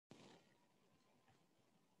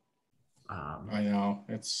I know,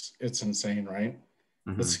 it's insane, right?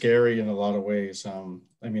 Mm-hmm. It's scary in a lot of ways.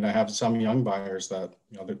 I mean, I have some young buyers that,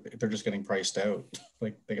 you know, they're just getting priced out.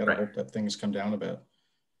 Like they got to hope that things come down a bit.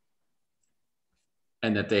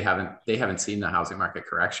 And that they haven't seen the housing market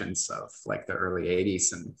corrections of like the early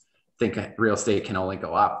 80s and think real estate can only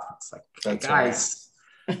go up. It's like, hey, guys.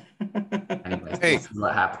 Right. Anyways, hey,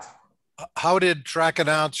 what happened? How did Track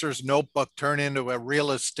Announcer's Notebook turn into a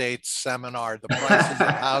real estate seminar? The prices of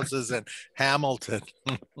houses in Hamilton.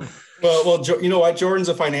 well, you know what? Jordan's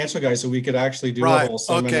a financial guy, so we could actually do a whole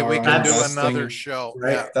seminar. Okay, we can do another thing, show.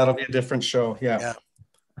 Right? Yeah. That'll be a different show. Yeah.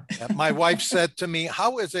 My wife said to me,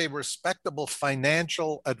 how is a respectable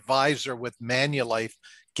financial advisor with Manulife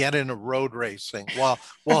get into road racing? Well,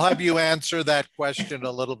 we'll have you answer that question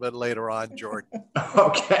a little bit later on, Jordan.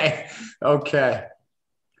 Okay.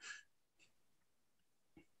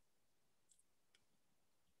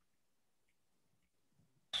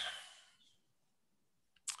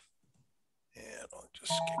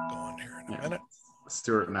 Just get going here in a minute.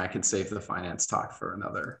 Stuart and I can save the finance talk for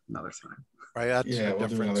another time. Right, that's a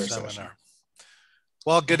different seminar. Session.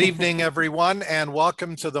 Well, good evening, everyone, and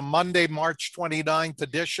welcome to the Monday, March 29th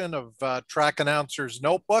edition of Track Announcer's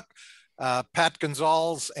Notebook. Pat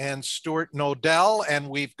Gonsalves and Stuart Nodell, and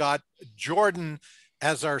we've got Jordan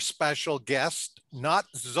as our special guest, not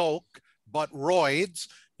Zoke, but Royds.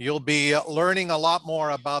 You'll be learning a lot more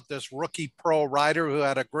about this rookie pro rider who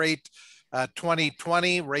had a great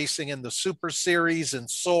 2020 racing in the Super Series and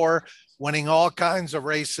SOAR, winning all kinds of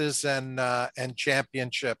races and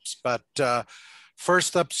championships. But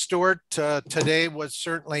first up, Stuart, today was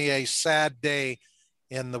certainly a sad day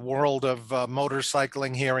in the world of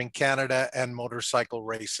motorcycling here in Canada and motorcycle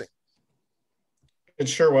racing. It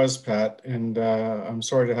sure was, Pat. And I'm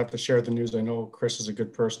sorry to have to share the news. I know Chris is a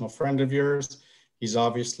good personal friend of yours. He's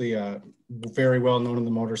obviously very well known in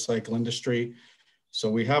the motorcycle industry. So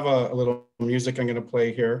we have a little music I'm going to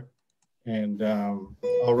play here, and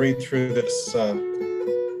I'll read through this.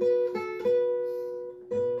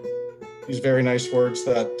 These very nice words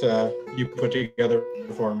that you put together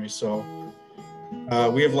for me. So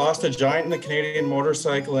we have lost a giant in the Canadian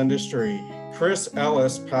motorcycle industry. Chris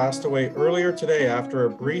Ellis passed away earlier today after a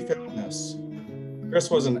brief illness. Chris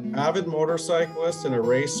was an avid motorcyclist and a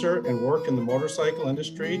racer and worked in the motorcycle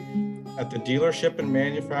industry at the dealership and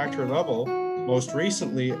manufacturer level, most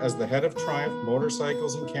recently as the head of Triumph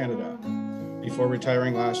Motorcycles in Canada, before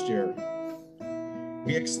retiring last year.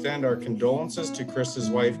 We extend our condolences to Chris's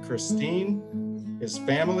wife, Christine, his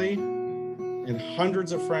family, and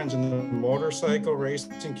hundreds of friends in the motorcycle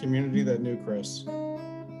racing community that knew Chris.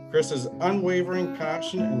 Chris's unwavering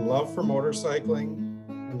passion and love for motorcycling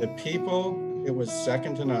and the people, it was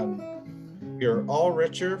second to none. We are all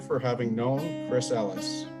richer for having known Chris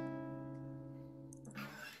Ellis.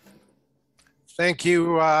 Thank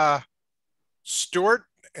you, Stuart.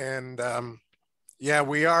 And yeah,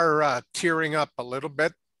 we are tearing up a little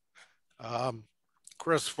bit.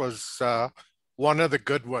 Chris was one of the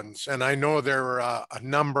good ones. And I know there are a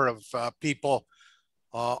number of people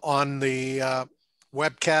on the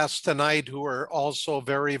webcast tonight who are also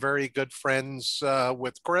very, very good friends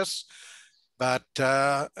with Chris. But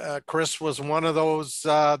Chris was one of those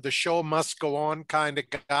the show must go on kind of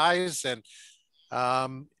guys. And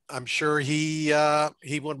I'm sure he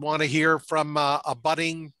would want to hear from a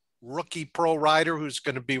budding rookie pro rider who's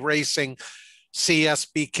going to be racing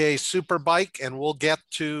CSBK Superbike. And we'll get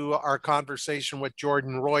to our conversation with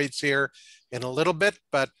Jordan Royds here in a little bit.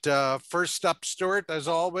 But first up, Stuart, as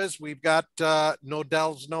always, we've got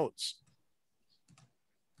Nodell's notes.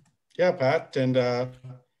 Yeah, Pat. And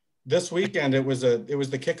this weekend, it was the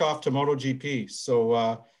kickoff to MotoGP.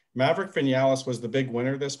 So Maverick Vinales was the big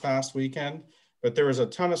winner this past weekend. But there was a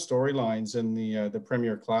ton of storylines in the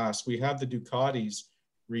Premier class. We had the Ducatis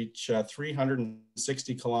reach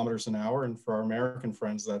 360 kilometers an hour. And for our American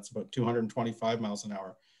friends, that's about 225 miles an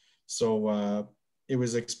hour. So it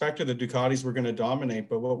was expected the Ducatis were going to dominate.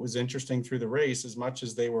 But what was interesting through the race, as much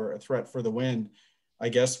as they were a threat for the win, I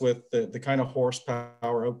guess with the kind of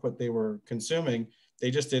horsepower output they were consuming, they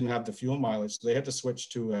just didn't have the fuel mileage. So they had to switch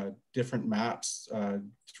to different maps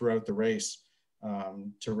throughout the race.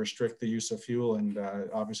 To restrict the use of fuel, and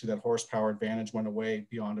obviously that horsepower advantage went away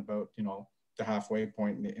beyond about the halfway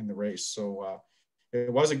point in the race. So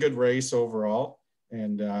it was a good race overall,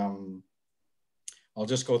 and I'll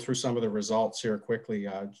just go through some of the results here quickly.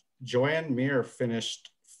 Joan Mir finished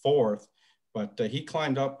fourth, but he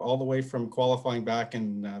climbed up all the way from qualifying back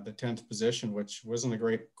in the 10th position, which wasn't a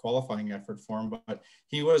great qualifying effort for him, but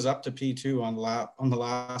he was up to P2 on the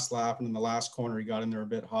last lap, and in the last corner he got in there a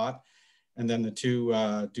bit hot. And then the two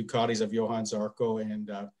Ducatis of Johan Zarco and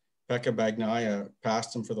Pekka Bagnaia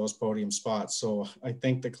passed him for those podium spots. So I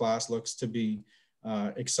think the class looks to be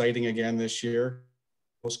exciting again this year.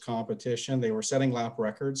 Post competition, they were setting lap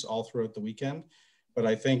records all throughout the weekend, but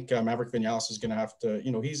I think Maverick Vinales is going to have to,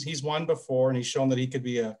 he's won before and he's shown that he could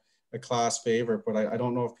be a class favorite, but I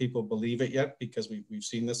don't know if people believe it yet because we've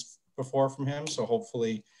seen this before from him. So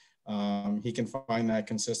hopefully he can find that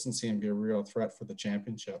consistency and be a real threat for the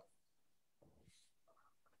championship.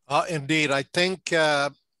 Indeed, I think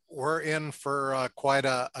we're in for quite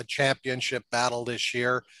a championship battle this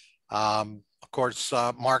year. Of course,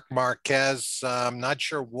 Marc Marquez, I'm not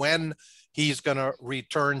sure when he's going to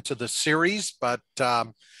return to the series, but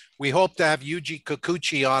we hope to have Yuji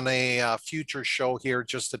Kikuchi on a future show here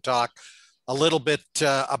just to talk a little bit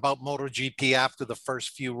about MotoGP after the first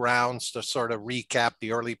few rounds to sort of recap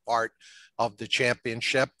the early part of the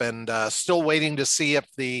championship. And still waiting to see if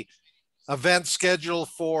the event scheduled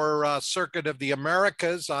for Circuit of the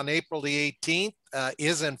Americas on April the 18th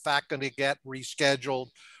is in fact going to get rescheduled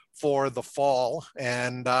for the fall.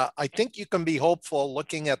 And I think you can be hopeful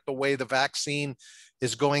looking at the way the vaccine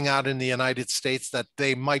is going out in the United States that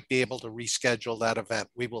they might be able to reschedule that event.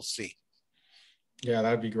 We will see. Yeah,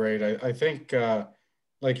 that'd be great. I think,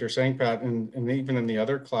 like you're saying, Pat, and even in the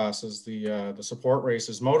other classes, the support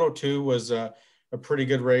races, Moto2 was a pretty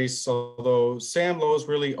good race, although Sam Lowes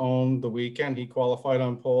really owned the weekend. He qualified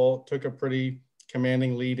on pole, took a pretty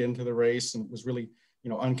commanding lead into the race and was really,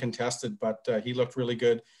 uncontested, but he looked really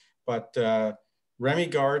good. But Remy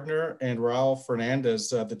Gardner and Raul Fernandez,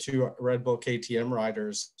 the two Red Bull KTM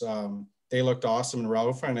riders, they looked awesome. And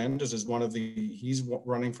Raul Fernandez is he's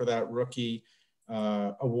running for that rookie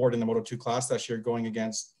award in the Moto2 class this year, going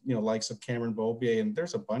against, likes of Cameron Beaubier. And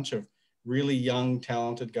there's a bunch of really young,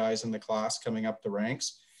 talented guys in the class coming up the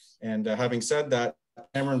ranks. And having said that,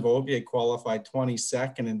 Cameron Beaubier qualified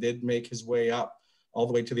 22nd and did make his way up all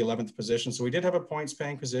the way to the 11th position. So he did have a points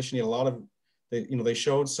paying position. He had a lot of, they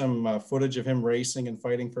showed some footage of him racing and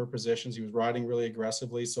fighting for positions. He was riding really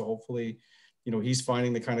aggressively. So hopefully, he's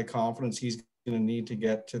finding the kind of confidence he's going to need to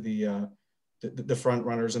get to the front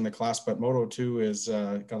runners in the class. But Moto2 is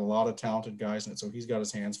got a lot of talented guys in it. So he's got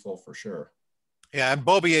his hands full for sure. Yeah, and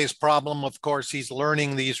Beaubier's problem, of course, he's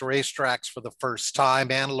learning these racetracks for the first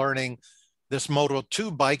time and learning this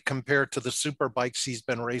Moto2 bike compared to the Superbikes he's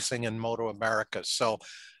been racing in Moto America. So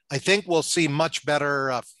I think we'll see much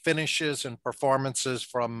better finishes and performances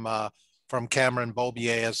from Cameron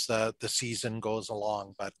Beaubier as the season goes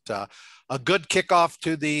along. But a good kickoff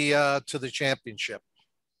to the championship.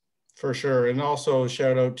 For sure. And also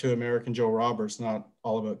shout out to American Joe Roberts, not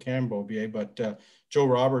all about Cam Beaubier, but Joe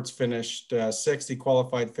Roberts finished sixth. He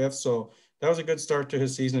qualified fifth. So that was a good start to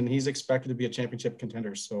his season. And he's expected to be a championship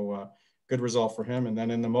contender. So good result for him. And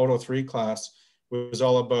then in the Moto3 class, it was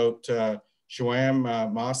all about Joam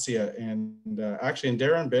Masia and actually in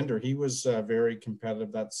Darren Binder. He was very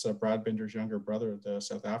competitive. That's Brad Binder's younger brother, the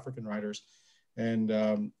South African riders.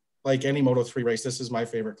 And like any Moto3 race, this is my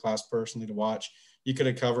favorite class personally to watch. You could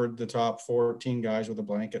have covered the top 14 guys with a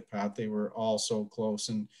blanket, Pat. They were all so close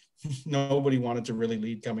and nobody wanted to really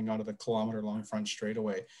lead coming onto the kilometer-long front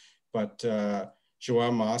straightaway. But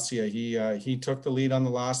Joam Masia, he took the lead on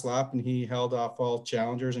the last lap and he held off all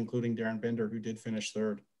challengers, including Darren Binder, who did finish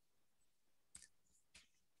third.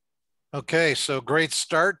 Okay, so great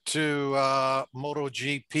start to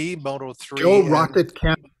MotoGP, Moto3. Joe Rocket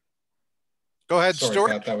Canada. Go ahead, Sorry,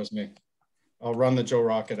 Stuart. Pat, that was me. I'll run the Joe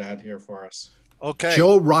Rocket ad here for us. Okay.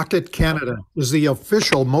 Joe Rocket Canada is the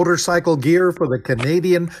official motorcycle gear for the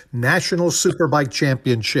Canadian National Superbike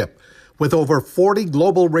Championship. With over 40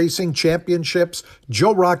 global racing championships,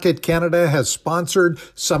 Joe Rocket Canada has sponsored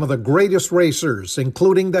some of the greatest racers,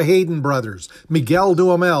 including the Hayden brothers, Miguel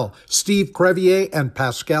Duhamel, Steve Crevier, and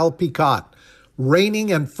Pascal Picot.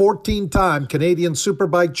 Reigning and 14-time Canadian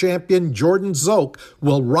Superbike champion Jordan Zoke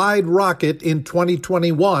will ride Rocket in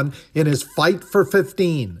 2021 in his Fight for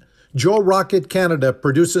 15. Joe Rocket Canada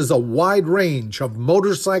produces a wide range of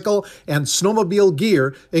motorcycle and snowmobile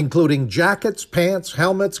gear, including jackets, pants,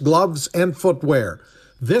 helmets, gloves, and footwear.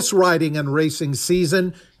 This riding and racing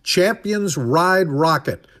season, champions ride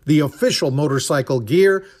Rocket, the official motorcycle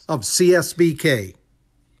gear of CSBK.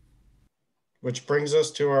 Which brings us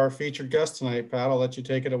to our featured guest tonight, Pat. I'll let you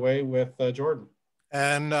take it away with Jordan.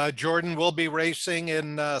 And Jordan will be racing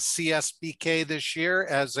in CSBK this year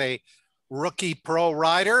as a rookie pro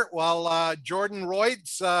rider, while Jordan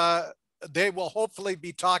Royds, they will hopefully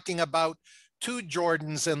be talking about two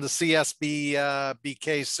Jordans in the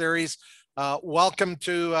CSBK series. Welcome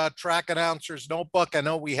to Track Announcer's Notebook. I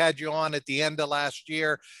know we had you on at the end of last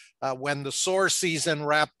year when the SOAR season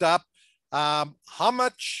wrapped up. How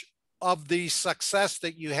much of the success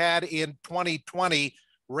that you had in 2020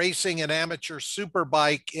 racing an amateur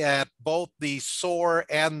superbike at both the SOAR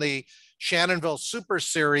and the Shannonville Super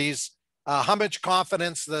Series, how much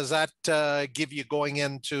confidence does that give you going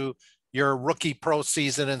into your rookie pro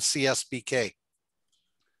season in CSBK?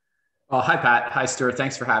 Well, hi, Pat. Hi, Stuart.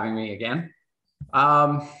 Thanks for having me again.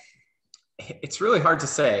 It's really hard to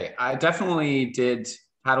say. I definitely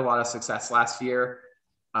had a lot of success last year.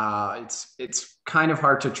 It's kind of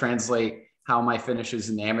hard to translate how my finishes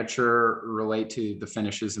in amateur relate to the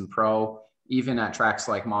finishes in pro, even at tracks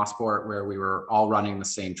like Mossport, where we were all running the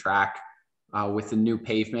same track with the new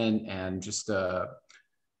pavement and just a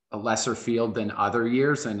lesser field than other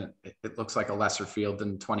years. And it looks like a lesser field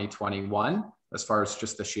than 2021, as far as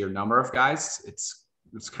just the sheer number of guys. It's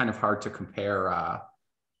kind of hard to compare,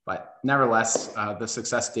 but nevertheless, the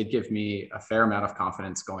success did give me a fair amount of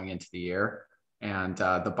confidence going into the year. And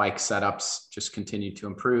the bike setups just continued to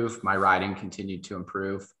improve. My riding continued to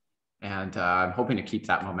improve. And I'm hoping to keep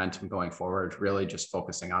that momentum going forward, really just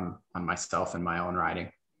focusing on myself and my own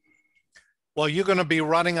riding. Well, you're going to be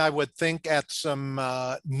running, I would think, at some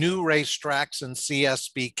new racetracks in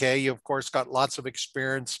CSBK. You, of course, got lots of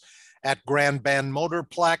experience at Grand Bend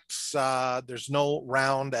Motorplex. There's no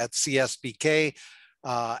round at CSBK.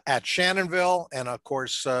 At Shannonville, and of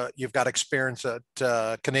course, you've got experience at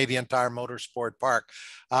Canadian Tire Motorsport Park.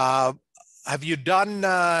 Have you done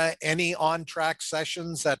any on-track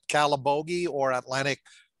sessions at Calabogie or Atlantic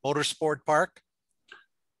Motorsport Park?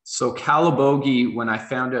 So Calabogie, when I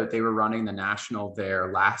found out they were running the national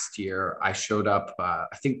there last year, I showed up,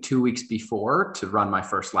 I think 2 weeks before to run my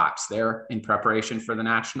first laps there in preparation for the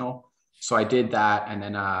national. So I did that, and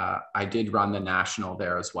then I did run the national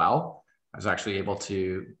there as well. I was actually able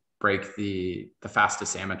to break the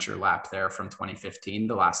fastest amateur lap there from 2015,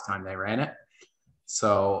 the last time they ran it.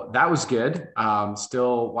 So that was good.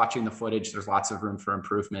 Still watching the footage, there's lots of room for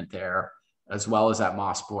improvement there, as well as at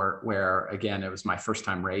Mossport, where, again, it was my first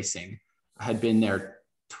time racing. I had been there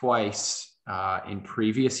twice in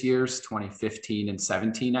previous years, 2015 and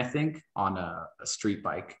 17, I think, on a street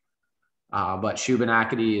bike. But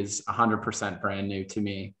Shubenacadie is 100% brand new to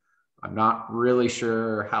me. I'm not really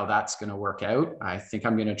sure how that's going to work out. I think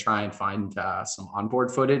I'm going to try and find some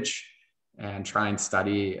onboard footage and try and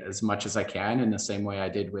study as much as I can in the same way I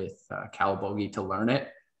did with Calabogie to learn it,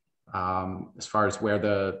 as far as where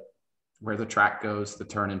the track goes, the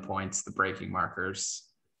turning points, the braking markers,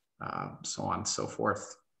 so on and so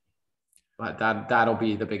forth. But that'll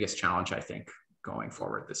be the biggest challenge, I think, going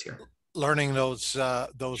forward this year. Learning those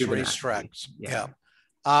racetracks. Yeah.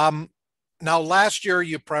 Now, last year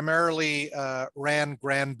you primarily ran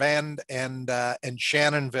Grand Bend and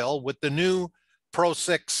Shannonville. With the new Pro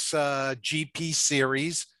 6 GP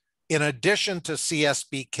series, in addition to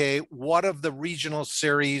CSBK, what of the regional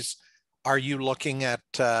series are you looking at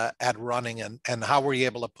running, and how were you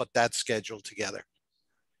able to put that schedule together?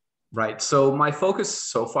 Right. So my focus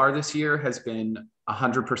so far this year has been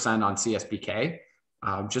 100% on CSBK,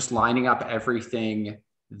 just lining up everything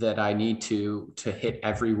that I need to hit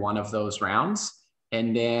every one of those rounds.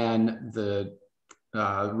 And then the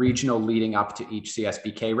regional leading up to each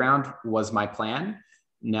CSBK round was my plan.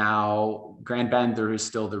 Now, Grand Bend, there is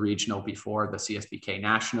still the regional before the CSBK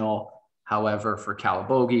National. However, for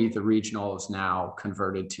Calabogie, the regional is now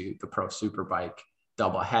converted to the Pro Superbike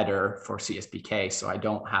doubleheader for CSBK. So I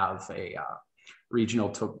don't have a regional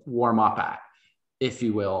to warm up at, if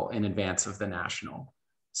you will, in advance of the national.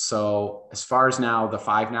 So as far as now, the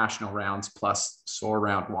 5 national rounds plus SOAR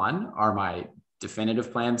round 1 are my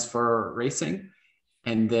definitive plans for racing.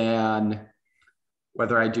 And then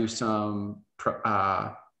whether I do some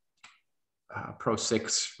Pro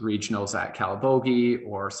 6 regionals at Calabogie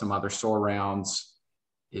or some other SOAR rounds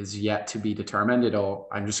is yet to be determined.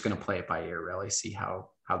 I'm just going to play it by ear, really, see how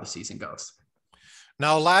the season goes.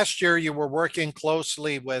 Now, last year you were working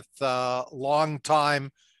closely with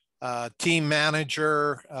longtime team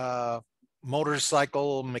manager,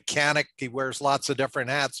 motorcycle mechanic. He wears lots of different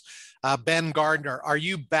hats. Ben Gardner, are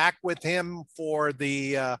you back with him for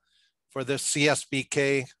the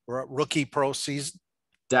CSBK rookie pro season?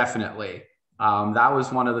 Definitely. That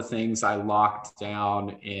was one of the things I locked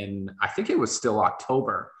down in, I think it was still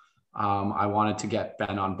October. I wanted to get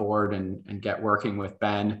Ben on board and get working with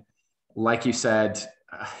Ben. Like you said,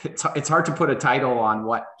 it's hard to put a title on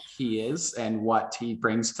what he is and what he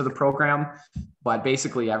brings to the program, but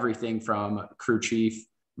basically everything from crew chief,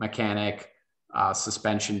 mechanic,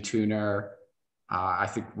 suspension tuner. I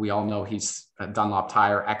think we all know he's a Dunlop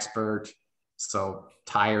tire expert. So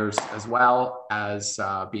tires, as well as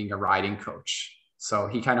being a riding coach. So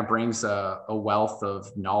he kind of brings a wealth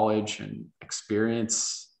of knowledge and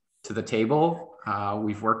experience to to the table.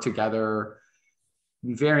 We've worked together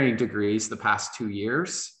in varying degrees the past 2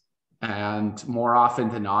 years. And more often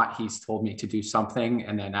than not, he's told me to do something.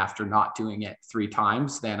 And then after not doing it 3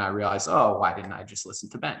 times, then I realized, oh, why didn't I just listen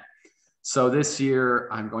to Ben? So this year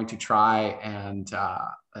I'm going to try and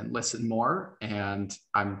listen more. And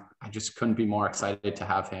I just couldn't be more excited to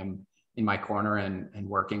have him in my corner and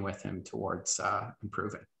working with him towards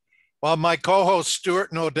improving. Well, my co-host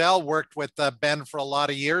Stuart Nodell worked with Ben for a lot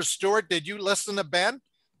of years. Stuart, did you listen to Ben?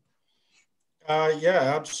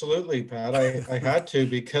 Yeah, absolutely, Pat. I had to,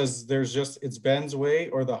 because it's Ben's way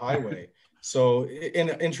or the highway. So,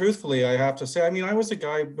 and truthfully, I have to say, I mean, I was a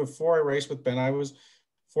guy before I raced with Ben. I was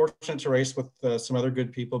fortunate to race with some other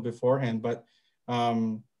good people beforehand, but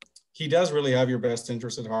he does really have your best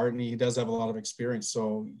interest at heart, and he does have a lot of experience.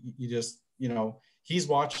 So you just, he's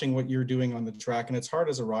watching what you're doing on the track, and it's hard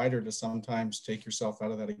as a rider to sometimes take yourself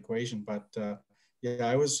out of that equation. But yeah,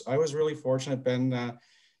 I was really fortunate. Ben,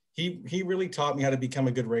 he really taught me how to become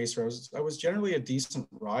a good racer. I was generally a decent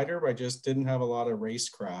rider, but I just didn't have a lot of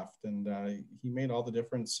racecraft, and he made all the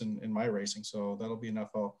difference in my racing. So that'll be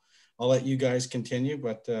enough. I'll let you guys continue,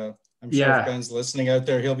 but I'm sure if Ben's listening out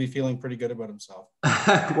there, he'll be feeling pretty good about himself.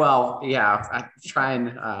 Well, yeah, I try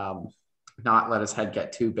and not let his head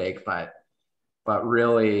get too big, but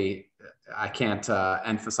really, I can't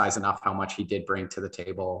emphasize enough how much he did bring to the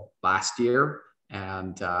table last year,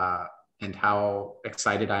 and how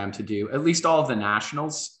excited I am to do at least all of the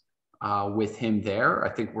nationals with him there. I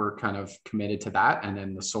think we're kind of committed to that. And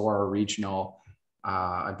then the Sora regional,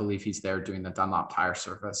 I believe he's there doing the Dunlop tire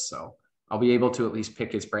service. So I'll be able to at least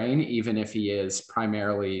pick his brain, even if he is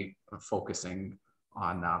primarily focusing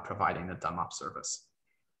on providing the Dunlop service.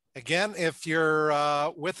 Again, if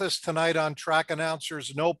you're with us tonight on Track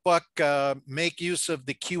Announcers Notebook, make use of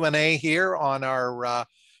the Q&A here on our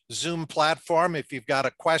Zoom platform. If you've got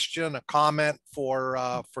a question, a comment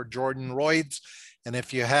for Jordan Royds, and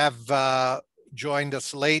if you have joined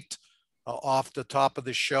us late off the top of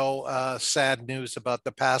the show, sad news about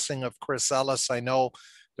the passing of Chris Ellis. I know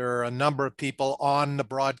there are a number of people on the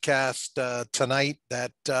broadcast tonight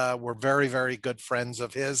that were very, very good friends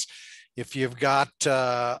of his. If you've got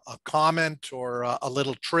a comment or a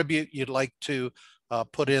little tribute you'd like to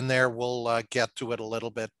put in there, we'll get to it a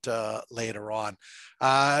little bit later on.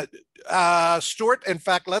 Stuart, in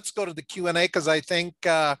fact, let's go to the Q&A, because I think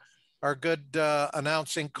our good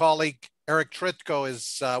announcing colleague, Eric Tritko,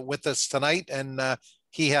 is with us tonight, and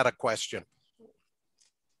he had a question.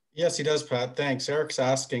 Yes, he does, Pat. Thanks. Eric's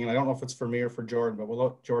asking, and I don't know if it's for me or for Jordan, but we'll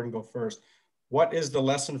let Jordan go first. What is the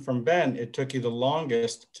lesson from Ben it took you the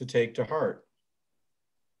longest to take to heart?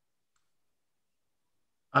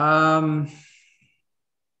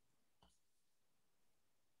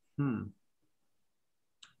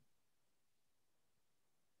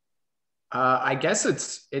 I guess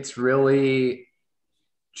it's really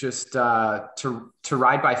just to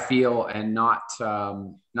ride by feel and not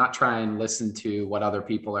try and listen to what other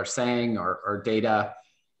people are saying or data,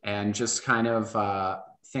 and just kind of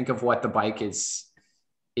think of what the bike is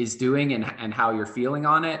doing and how you're feeling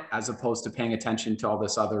on it, as opposed to paying attention to all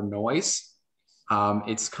this other noise.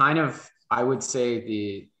 It's kind of, I would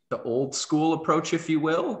say, the old school approach, if you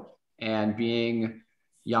will, and being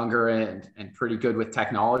younger and pretty good with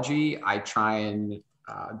technology, I try and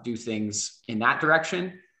do things in that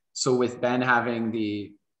direction. So with Ben having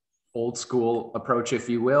the old school approach, if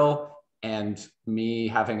you will, and me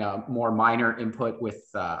having a more minor input with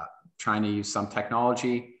trying to use some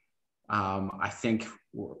technology, I think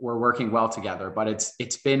we're working well together. But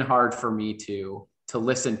it's been hard for me to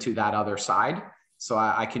listen to that other side. So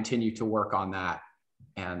I continue to work on that,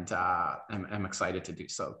 and I'm excited to do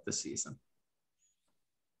so this season.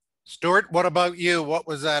 Stuart, what about you? What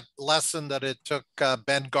was that lesson that it took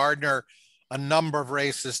Ben Gardner a number of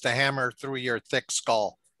races to hammer through your thick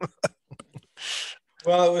skull?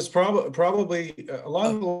 Well, it was probably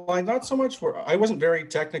along the line, not so much where I wasn't very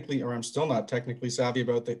technically, or I'm still not technically savvy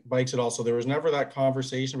about the bikes at all. So there was never that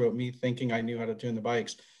conversation about me thinking I knew how to tune the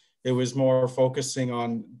bikes. It was more focusing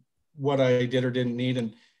on what I did or didn't need.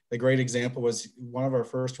 And a great example was one of our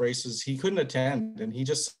first races. He couldn't attend, and he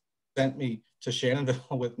just sent me to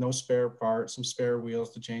Shannonville with no spare parts, some spare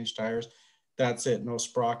wheels to change tires. That's it. No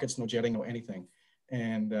sprockets, no jetting, no anything.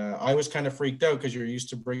 And I was kind of freaked out, because you're used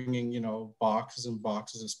to bringing, boxes and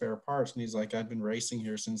boxes of spare parts. And he's like, I've been racing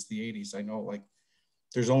here since the 80s. I know, like,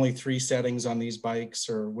 there's only 3 settings on these bikes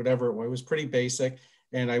or whatever. It was pretty basic.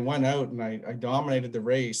 And I went out and I dominated the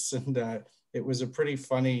race. And it was a pretty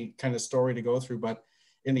funny kind of story to go through. But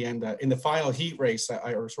in the end, in the final heat race,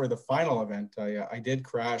 the final event, I did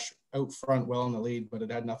crash out front well in the lead, but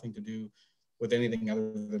it had nothing to do with anything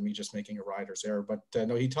other than me just making a rider's error. But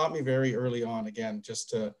no, he taught me very early on, again,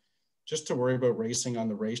 just to worry about racing on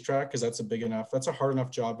the racetrack, because that's a hard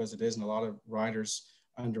enough job as it is. And a lot of riders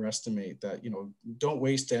underestimate that, don't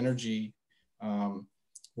waste energy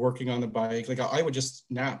working on the bike. Like I would just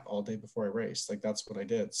nap all day before I race. Like that's what I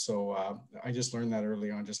did. So I just learned that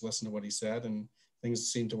early on, just listen to what he said, and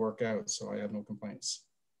things seemed to work out. So I have no complaints.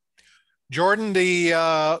 Jordan,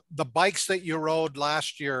 the bikes that you rode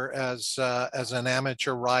last year as an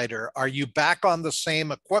amateur rider, are you back on the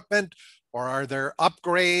same equipment, or are there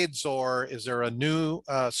upgrades, or is there a new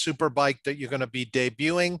Superbike that you're going to be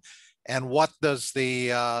debuting? And what does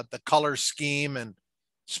the color scheme and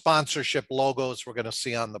sponsorship logos we're going to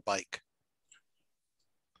see on the bike?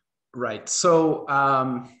 Right. So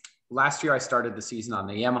last year I started the season on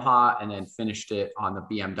the Yamaha and then finished it on the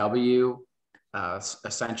BMW.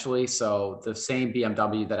 Essentially. So the same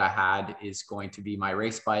BMW that I had is going to be my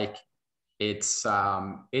race bike. It's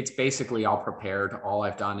basically all prepared. All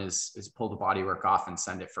I've done is pull the bodywork off and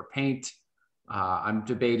send it for paint. I'm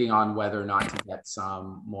debating on whether or not to get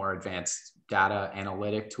some more advanced data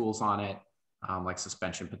analytic tools on it, like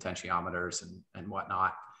suspension potentiometers and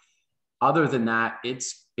whatnot. Other than that,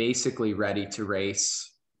 it's basically ready to race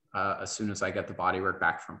as soon as I get the bodywork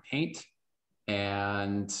back from paint.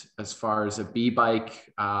 And as far as a B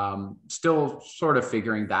bike, still sort of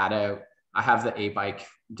figuring that out. I have the A bike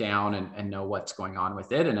down and know what's going on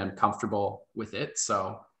with it, and I'm comfortable with it.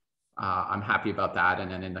 So I'm happy about that.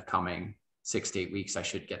 And then in the coming 6 to 8 weeks, I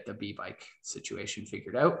should get the B bike situation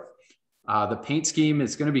figured out. The paint scheme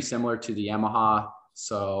is going to be similar to the Yamaha.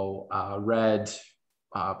 So red,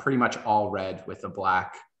 pretty much all red with a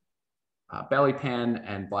black belly pan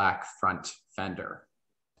and black front fender.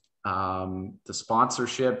 The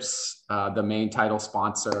sponsorships, the main title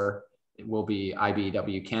sponsor will be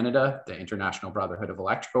IBEW Canada, the International Brotherhood of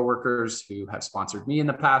Electrical Workers, who have sponsored me in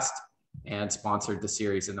the past and sponsored the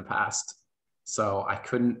series in the past. So I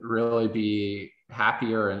couldn't really be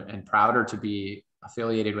happier and prouder to be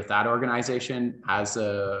affiliated with that organization as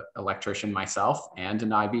an electrician myself and an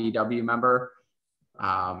IBEW member.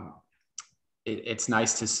 It's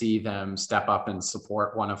nice to see them step up and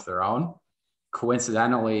support one of their own.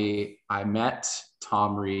 Coincidentally, I met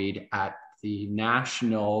Tom Reed at the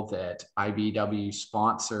national that IBEW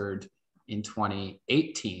sponsored in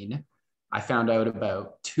 2018. I found out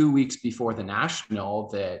about 2 weeks before the national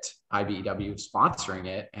that IBEW was sponsoring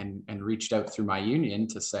it, and reached out through my union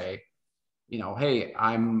to say, hey,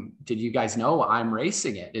 did you guys know I'm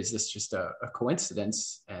racing it? Is this just a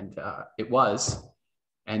coincidence? And it was.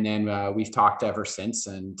 And then we've talked ever since,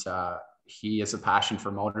 and he has a passion for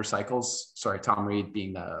motorcycles. Sorry, Tom Reed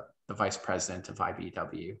being the vice president of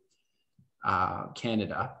IBEW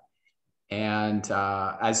Canada. And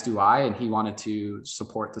as do I, and he wanted to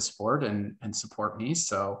support the sport and support me.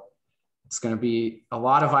 So it's going to be a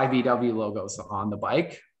lot of IBEW logos on the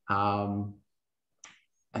bike. And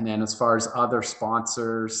then as far as other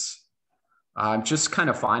sponsors, I'm just kind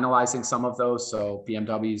of finalizing some of those. So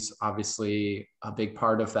BMW's obviously a big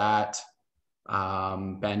part of that.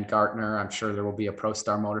 Ben Gartner, I'm sure there will be a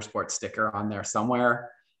ProStar Motorsport sticker on there somewhere.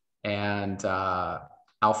 And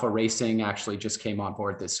Alpha Racing actually just came on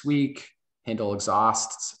board this week. Hindle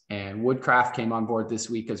Exhausts and Woodcraft came on board this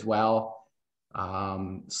week as well.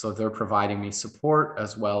 So they're providing me support,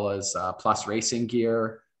 as well as Plus Racing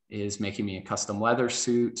Gear is making me a custom leather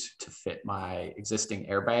suit to fit my existing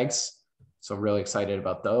airbags. So really excited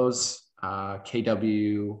about those.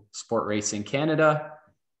 KW Sport Racing Canada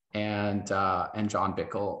and John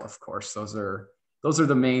Bickle, of course. Those are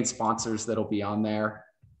the main sponsors that'll be on there.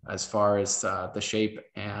 As far as the shape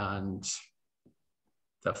and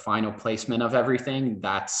the final placement of everything,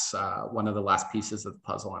 that's one of the last pieces of the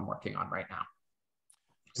puzzle I'm working on right now.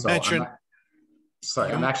 So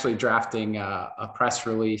I'm actually drafting a press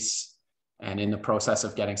release and in the process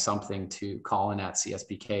of getting something to Colin at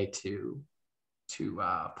CSBK to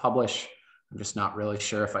publish. I'm just not really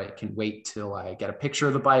sure if I can wait till I get a picture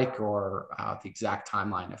of the bike or the exact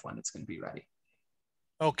timeline of when it's going to be ready.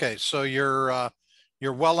 Okay, so you're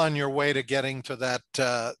well on your way to getting to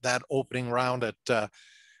that opening round at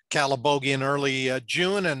Calabogie in early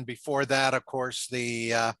June, and before that, of course,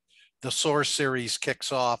 the Source Series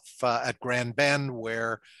kicks off at Grand Bend,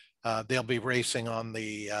 where they'll be racing on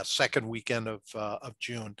the second weekend of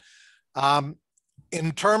June.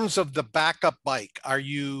 In terms of the backup bike, are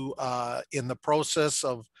you in the process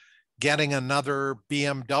of getting another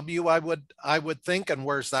BMW? I would think, and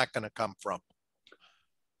where's that going to come from?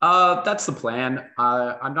 That's the plan.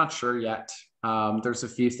 I'm not sure yet. There's a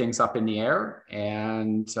few things up in the air,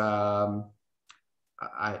 and I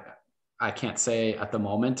I can't say at the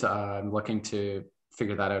moment. I'm looking to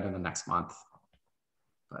figure that out in the next month.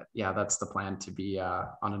 But yeah, that's the plan, to be to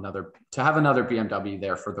have another BMW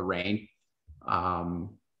there for the rain,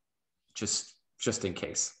 just in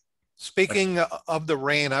case. Speaking of the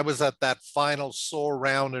rain, I was at that final sore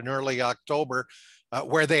round in early October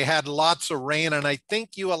where they had lots of rain, and I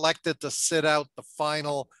think you elected to sit out the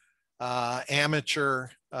final amateur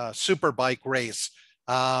Superbike race.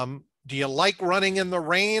 Do you like running in the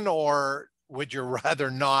rain, or would you rather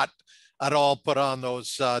not at all put on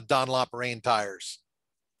those Dunlop rain tires?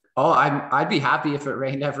 Oh, I'd be happy if it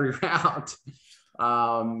rained every round.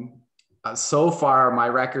 So far, my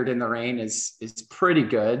record in the rain is pretty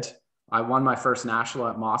good. I won my first national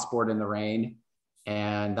at Mosport in the rain,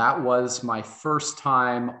 and that was my first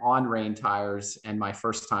time on rain tires and my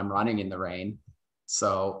first time running in the rain.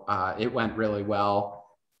 So it went really well.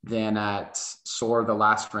 Then at SOAR, the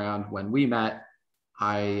last round when we met,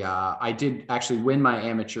 I did actually win my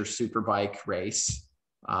amateur Superbike race.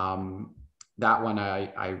 That one,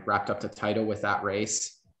 I wrapped up the title with that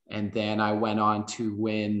race. And then I went on to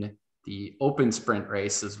win the open sprint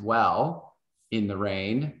race as well in the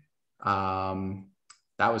rain.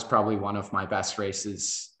 That was probably one of my best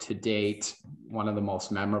races to date. One of the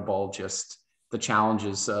most memorable, just the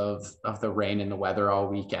challenges of the rain and the weather all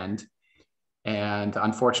weekend. And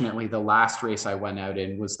unfortunately, the last race I went out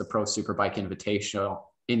in was the Pro Superbike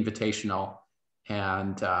Invitational.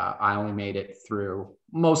 And I only made it through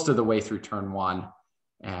most of the way through turn one.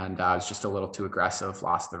 And I was just a little too aggressive,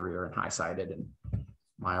 lost the rear and high-sided, and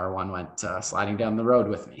my R1 went sliding down the road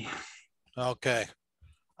with me. Okay.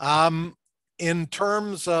 In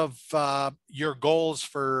terms of your goals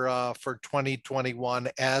for 2021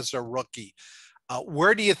 as a rookie,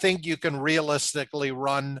 where do you think you can realistically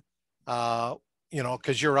run?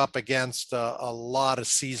 Because you're up against a lot of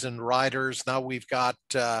seasoned riders. Now we've got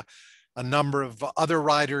a number of other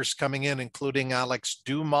riders coming in, including Alex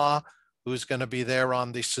Dumas, who's going to be there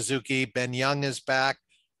on the Suzuki. Ben Young is back.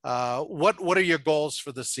 What are your goals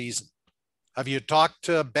for the season? Have you talked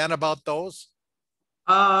to Ben about those?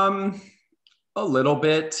 A little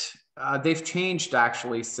bit. They've changed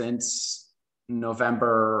actually since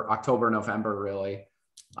October, November, really.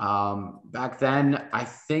 Back then, I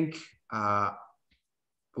think I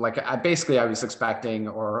was expecting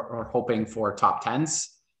or hoping for top 10s.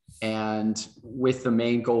 And with the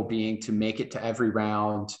main goal being to make it to every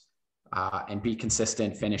round and be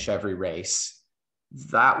consistent, finish every race.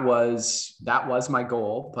 That was my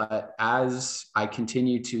goal. But as I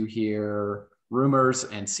continue to hear rumors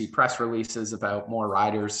and see press releases about more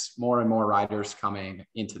and more riders coming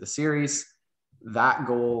into the series, that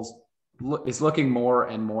goal is looking more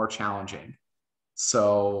and more challenging.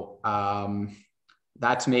 So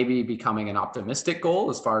that's maybe becoming an optimistic goal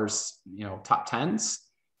as far as, top 10s.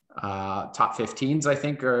 Top 15s, I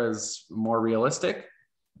think, is more realistic,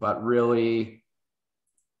 but really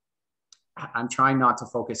I'm trying not to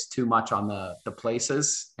focus too much on the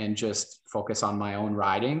places and just focus on my own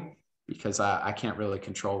riding, because I can't really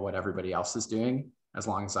control what everybody else is doing. As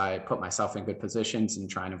long as I put myself in good positions and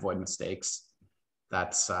try and avoid mistakes,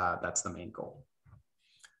 that's the main goal.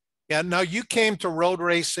 Yeah. Now you came to road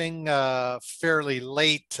racing fairly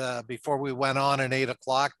late. Before we went on at 8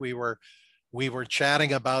 o'clock, we were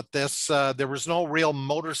chatting about this. There was no real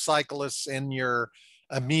motorcyclists in your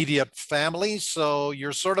immediate family, so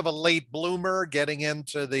you're sort of a late bloomer getting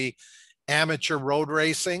into the amateur road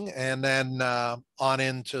racing, and then on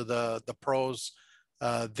into the pros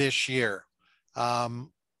this year.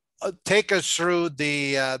 Take us through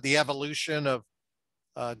the evolution of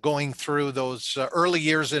going through those early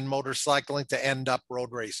years in motorcycling to end up road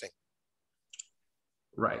racing.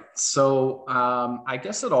 Right. So I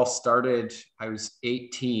guess it all started, I was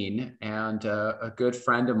 18, and a good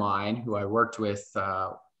friend of mine who I worked with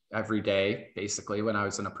every day, basically when I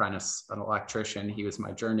was an apprentice, an electrician, he was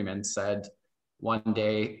my journeyman, said one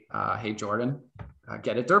day, hey, Jordan,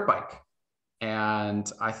 get a dirt bike.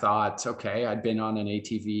 And I thought, okay, I'd been on an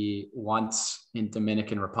ATV once in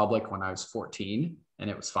Dominican Republic when I was 14, and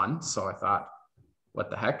it was fun. So I thought, what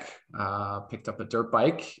the heck, picked up a dirt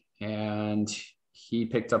bike, and he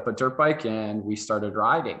picked up a dirt bike and we started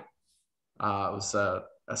riding. It was a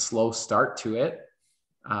slow start to it.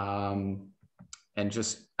 And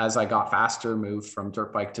just as I got faster, moved from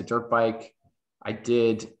dirt bike to dirt bike. I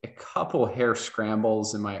did a couple hare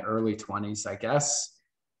scrambles in my early 20s, I guess.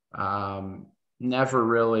 Never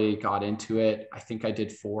really got into it. I think I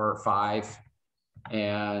did 4 or 5.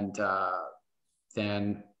 And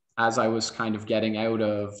then as I was kind of getting out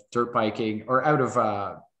of dirt biking or out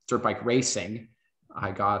of dirt bike racing,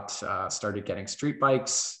 I got started getting street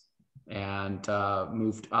bikes, and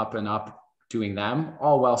moved up and up doing them,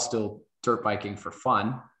 all while still dirt biking for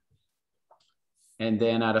fun. And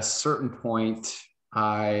then at a certain point,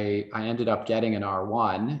 I ended up getting an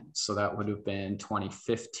R1. So that would have been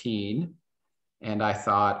 2015. And I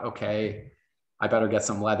thought, okay, I better get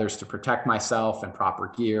some leathers to protect myself and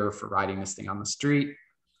proper gear for riding this thing on the street.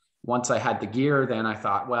 Once I had the gear, then I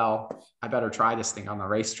thought, well, I better try this thing on the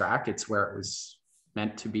racetrack. It's where it was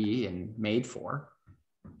meant to be and made for.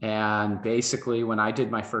 And basically, when I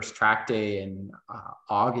did my first track day in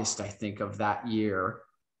August, I think, of that year,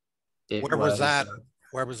 where was that?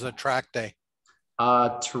 Where was the track day?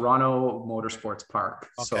 Toronto Motorsports Park.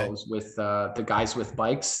 Okay. So it was with the Guys with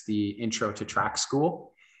Bikes, the intro to track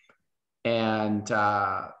school. And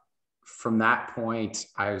from that point,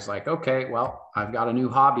 I was like, okay, well, I've got a new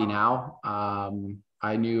hobby now.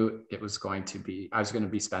 I knew it was going to be, I was going to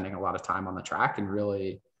be spending a lot of time on the track and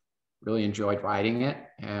really, really enjoyed riding it.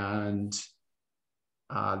 And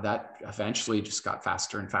that eventually just got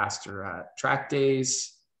faster and faster at track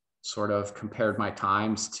days, sort of compared my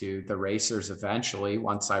times to the racers eventually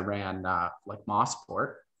once I ran like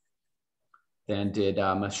Mossport. Then did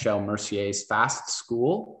Michel Mercier's fast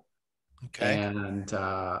school. Okay. And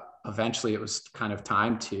eventually it was kind of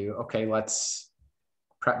time to, okay, let's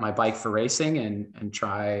prep my bike for racing and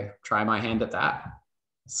try my hand at that.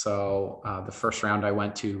 So the first round I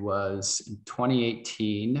went to was in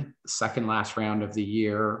 2018, the second last round of the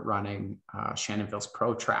year, running Shannonville's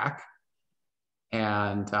Pro Track.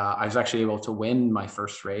 And I was actually able to win my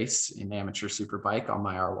first race in amateur Superbike on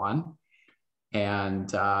my R1. And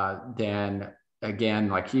then again,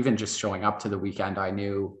 like even just showing up to the weekend, I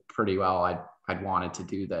knew pretty well I'd wanted to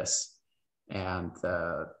do this. And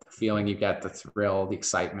the feeling you get, the thrill, the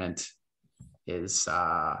excitement is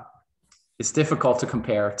it's difficult to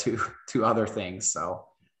compare to other things. So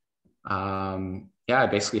yeah, I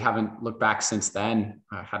basically haven't looked back since then.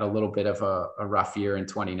 I had a little bit of a rough year in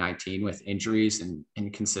 2019 with injuries and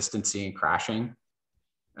inconsistency and crashing.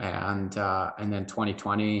 And then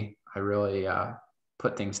 2020, I really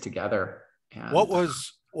put things together. And what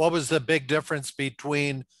was the big difference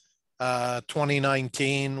between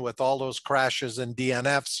 2019 with all those crashes and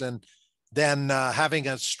DNFs and then having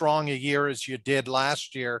as strong a year as you did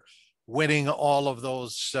last year, winning all of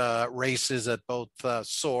those races at both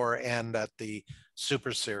SOAR and at the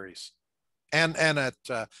Super Series and at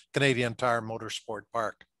Canadian Tire Motorsport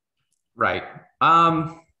Park? Right.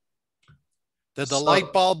 Did the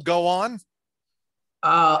light bulb go on?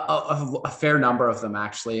 A fair number of them,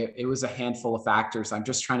 actually. It was a handful of factors. I'm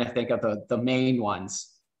just trying to think of the main ones.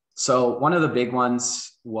 So one of the big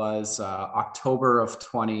ones was October of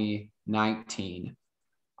 2019.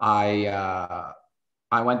 I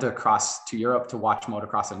went across to Europe to watch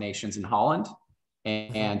Motocross of Nations in Holland.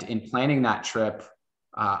 And in planning that trip,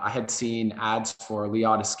 I had seen ads for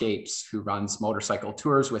Liot Escapes, who runs motorcycle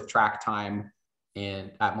tours with track time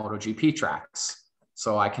at MotoGP tracks.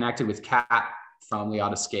 So I connected with Kat from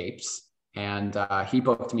Liot Escapes, and he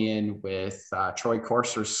booked me in with Troy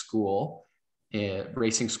Corser's school,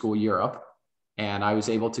 Racing School Europe. And I was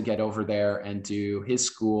able to get over there and do his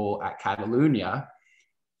school at Catalunya.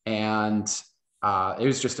 And it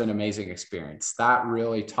was just an amazing experience. That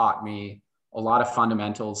really taught me a lot of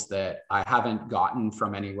fundamentals that I haven't gotten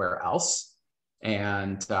from anywhere else.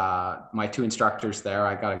 And my two instructors there,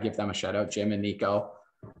 I got to give them a shout out, Jim and Nico.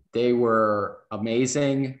 They were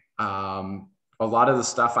amazing. A lot of the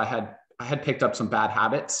stuff I had picked up some bad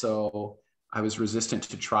habits, so I was resistant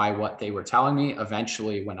to try what they were telling me.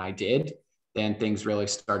 Eventually, when I did, then things really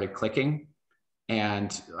started clicking.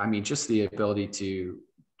 And I mean, just the ability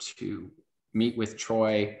to meet with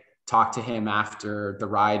Troy, talk to him after the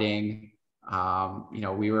riding. You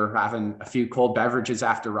know, we were having a few cold beverages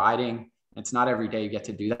after riding. It's not every day you get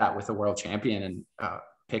to do that with a world champion and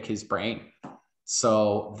pick his brain.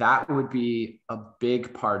 So that would be a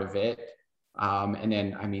big part of it. And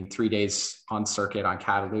then, I mean, 3 days on circuit on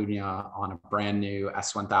Catalunya on a brand new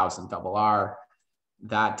S1000 RR,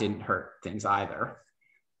 that didn't hurt things either.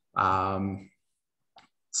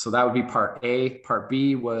 So that would be part A. Part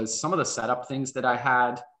B was some of the setup things that I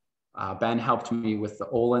had. Ben helped me with the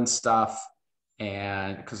Olin stuff,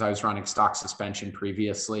 and because I was running stock suspension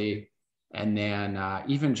previously. And then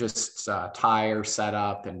even just tire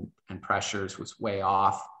setup and pressures was way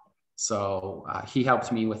off. So he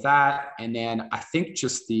helped me with that. And then I think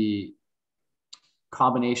just the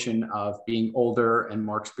combination of being older and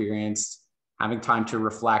more experienced, having time to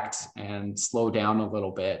reflect and slow down a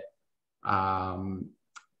little bit. And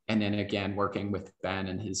then again, working with Ben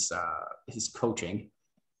and his coaching,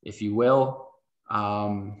 if you will.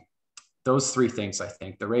 Those three things, I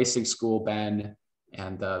think: the racing school, Ben,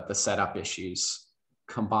 and the setup issues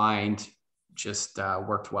combined just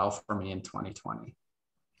worked well for me in 2020.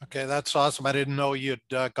 Okay, that's awesome. I didn't know you'd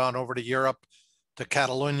gone over to Europe, to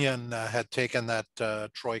Catalonia, and had taken that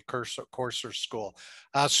Troy Courser school.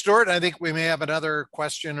 Stuart, I think we may have another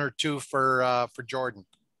question or two for Jordan.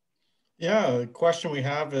 Yeah, the question we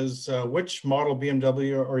have is which model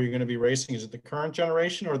BMW are you going to be racing? Is it the current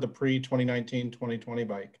generation or the pre-2019, 2020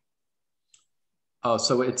 bike? Oh,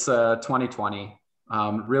 so it's 2020.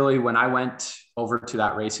 Really, when I went over to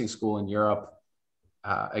that racing school in Europe,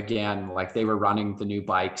 again, like they were running the new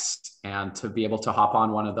bikes, and to be able to hop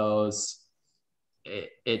on one of those,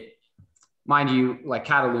 it mind you, like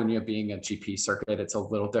Catalonia being a GP circuit, it's a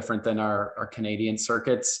little different than our Canadian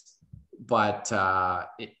circuits, but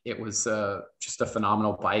it was just a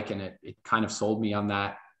phenomenal bike, and it kind of sold me on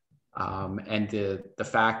that. And the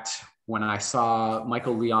fact when I saw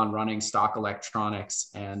Michael Leon running stock electronics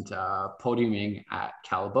and podiuming at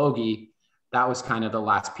Calabogie, that was kind of the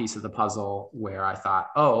last piece of the puzzle where I thought,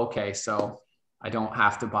 oh, okay, so I don't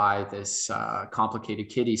have to buy this complicated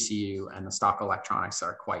kit ECU, and the stock electronics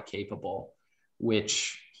are quite capable,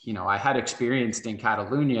 which, you know, I had experienced in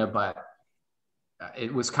Catalonia, but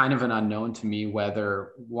it was kind of an unknown to me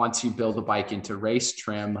whether once you build a bike into race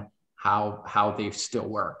trim, how they still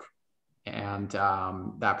work. And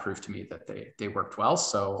that proved to me that they worked well.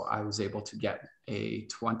 So I was able to get a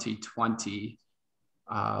 2020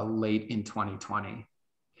 late in 2020,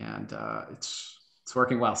 and it's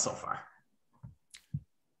working well so far.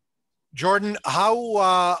 Jordan,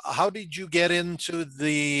 how did you get into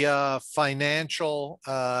the financial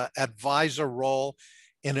advisor role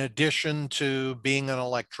in addition to being an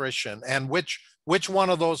electrician? And which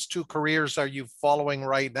one of those two careers are you following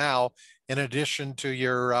right now in addition to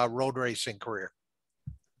your road racing career?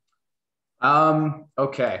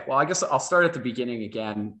 Okay, well, I guess I'll start at the beginning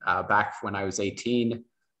again. Back when I was 18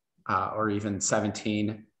 or even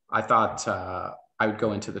 17, I thought I would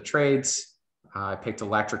go into the trades. I picked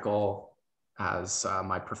electrical as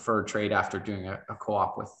my preferred trade after doing a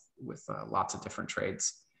co-op with lots of different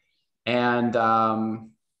trades. And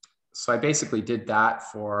so I basically did that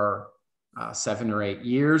for 7 or 8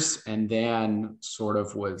 years, and then sort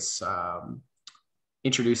of was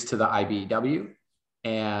introduced to the IBEW,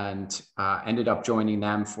 and ended up joining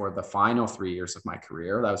them for the final 3 years of my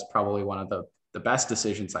career. That was probably one of the best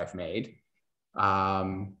decisions I've made,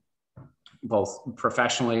 both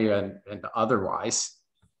professionally and otherwise.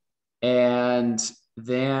 And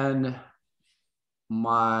then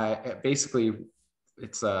basically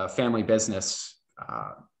it's a family business,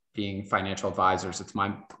 being financial advisors. It's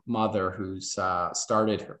my mother who's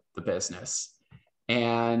started the business.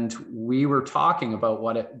 And we were talking about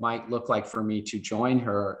what it might look like for me to join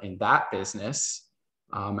her in that business.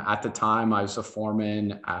 At the time, I was a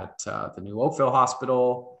foreman at the new Oakville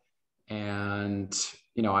Hospital, and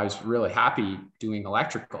you know, I was really happy doing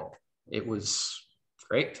electrical. It was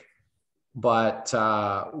great, but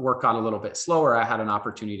work got a little bit slower. I had an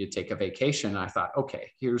opportunity to take a vacation, and I thought,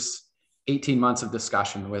 okay, here's 18 months of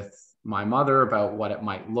discussion with my mother about what it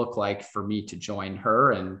might look like for me to join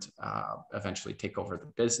her and eventually take over the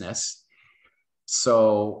business.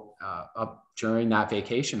 So during that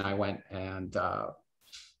vacation, I went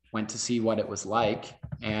to see what it was like,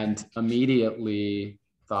 and immediately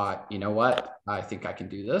thought, you know what, I think I can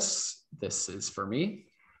do this. This is for me.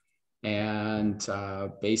 And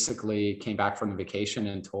basically came back from the vacation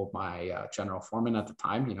and told my general foreman at the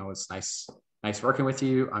time, you know, it's nice working with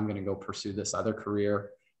you. I'm going to go pursue this other career.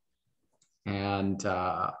 And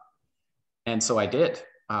so I did.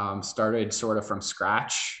 Started sort of from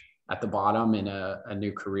scratch at the bottom in a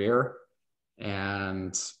new career,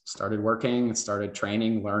 and started working, started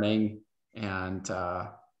training, learning, and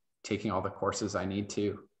taking all the courses I need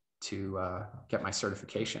to get my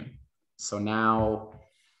certification. So now,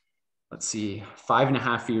 let's see,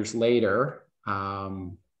 5.5 years later,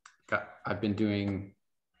 I've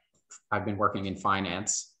been working in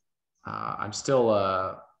finance. I'm still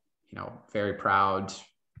a very proud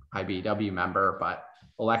IBEW member, but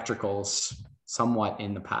electrical's somewhat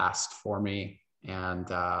in the past for me, and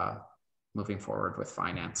moving forward with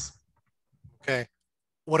finance. Okay.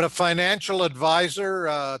 Would a financial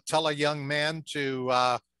advisor tell a young man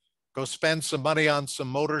to go spend some money on some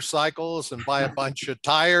motorcycles and buy a bunch of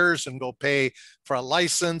tires and go pay for a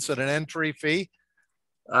license and an entry fee?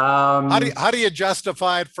 How do you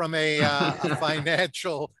justify it from a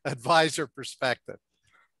financial advisor perspective?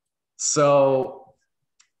 So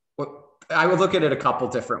I would look at it a couple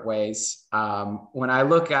different ways. When I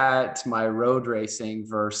look at my road racing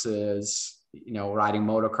versus, riding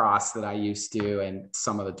motocross that I used to and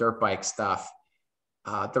some of the dirt bike stuff,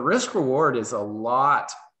 The risk reward is a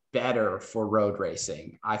lot better for road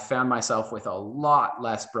racing. I found myself with a lot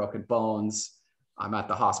less broken bones. I'm at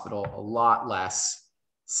the hospital a lot less.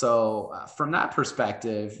 So from that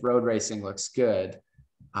perspective, road racing looks good.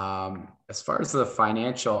 As far as the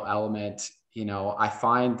financial element, you know, I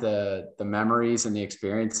find the memories and the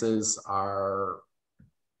experiences are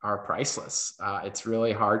priceless. It's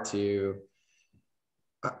really hard to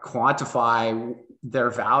quantify their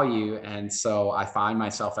value. And so I find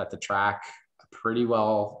myself at the track pretty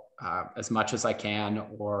well, as much as I can,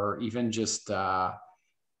 or even just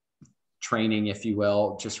training, if you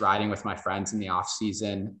will, just riding with my friends in the off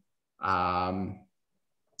season.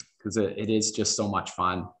 Because it is just so much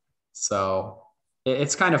fun. So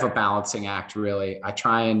it's kind of a balancing act, really. I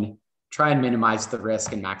try and minimize the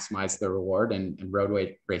risk and maximize the reward, and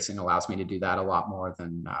roadway racing allows me to do that a lot more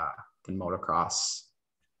than motocross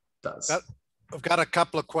does. I've got a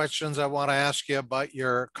couple of questions I want to ask you about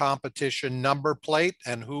your competition number plate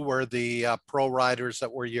and who were the pro riders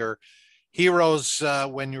that were your heroes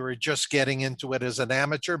when you were just getting into it as an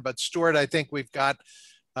amateur. But Stuart, I think we've got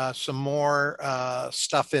some more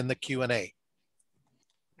stuff in the Q&A.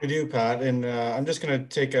 We do, Pat. And I'm just going to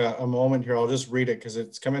take a moment here. I'll just read it because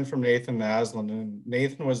it's coming from Nathan Naslund. And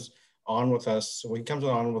Nathan was on with us. So he comes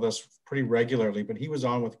on with us pretty regularly, but he was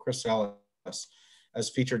on with Chris Ellis as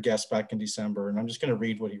featured guest back in December. And I'm just going to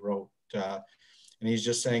read what he wrote. And he's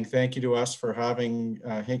just saying, thank you to us for having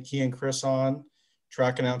he and Chris on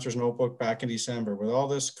Track Announcer's Notebook back in December. With all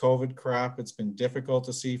this COVID crap, it's been difficult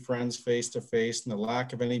to see friends face to face, and the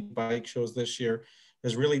lack of any bike shows this year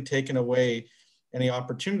has really taken away any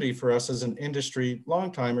opportunity for us as an industry long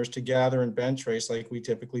timers to gather and bench race like we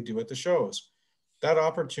typically do at the shows. That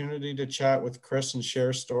opportunity to chat with Chris and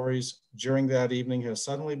share stories during that evening has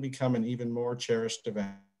suddenly become an even more cherished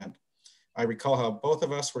event. I recall how both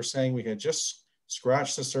of us were saying we had just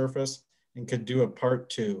scratched the surface and could do a part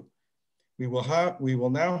two. We will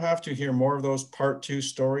now have to hear more of those part two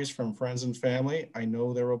stories from friends and family. I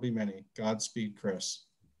know there will be many. Godspeed, Chris.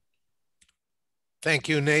 Thank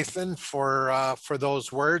you, Nathan, for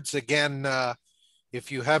those words. Again,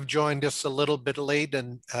 if you have joined us a little bit late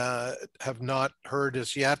and have not heard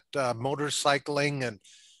as yet, motorcycling and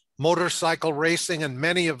motorcycle racing, and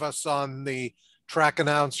many of us on the Track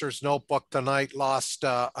Announcer's Notebook tonight lost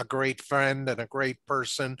a great friend and a great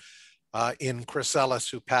person in Chris Ellis,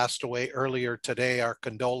 who passed away earlier today. Our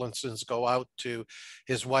condolences go out to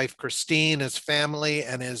his wife, Christine, his family,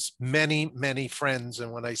 and his many, many friends.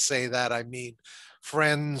 And when I say that, I mean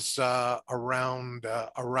friends around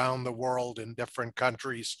the world in different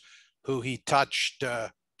countries who he touched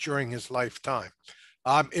during his lifetime.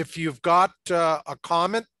 If you've got a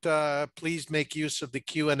comment, please make use of the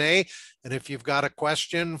Q&A. And if you've got a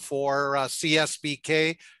question for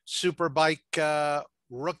CSBK Superbike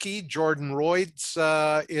rookie Jordan Royds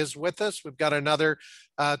is with us. We've got another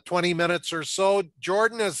 20 minutes or so.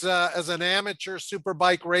 Jordan, as an amateur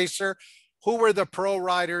Superbike racer, who were the pro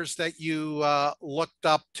riders that you looked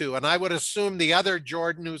up to? And I would assume the other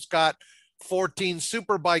Jordan, who's got 14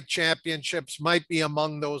 Superbike championships, might be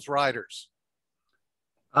among those riders.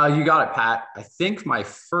 You got it, Pat. I think my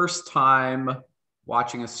first time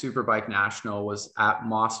watching a Superbike National was at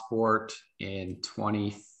Mosport in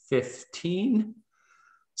 2015.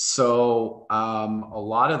 So a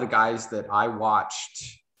lot of the guys that I watched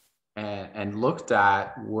and looked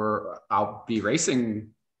at I'll be racing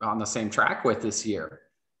on the same track with this year.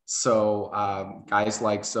 So guys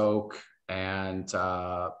like Zoke and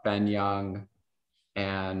Ben Young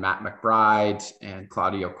and Matt McBride and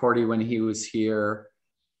Claudio Corti when he was here.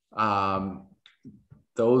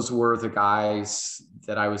 Those were the guys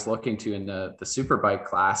that I was looking to in the Superbike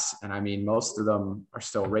class. And I mean, most of them are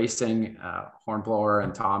still racing, Hornblower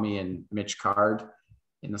and Tommy and Mitch Card.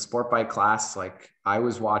 In the sport bike class, like I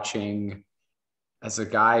was watching as a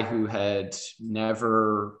guy who had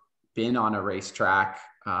never been on a racetrack,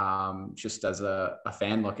 just as a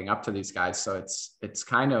fan looking up to these guys. So it's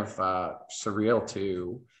kind of surreal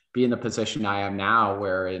to be in the position I am now,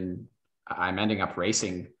 wherein I'm ending up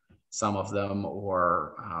racing some of them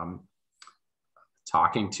or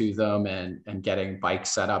talking to them and getting bike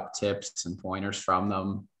setup tips and pointers from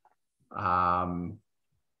them.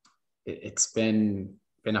 It's been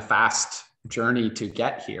a fast journey to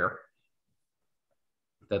get here.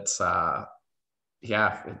 That's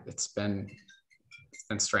it's been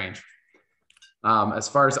strange. As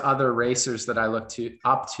far as other racers that I looked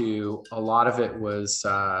up to, a lot of it was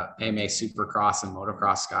AMA Supercross and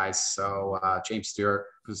motocross guys. So James Stewart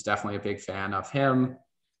was definitely a big fan of him,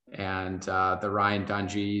 and the Ryan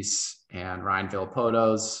Dungeys and Ryan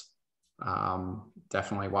Villapotos.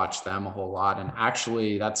 definitely watch them a whole lot. And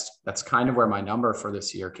actually that's kind of where my number for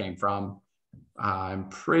this year came from. I'm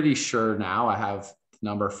pretty sure now I have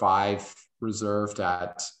number 5 reserved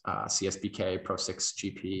at CSBK, Pro 6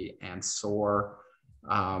 GP, and SOAR,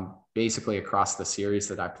 basically across the series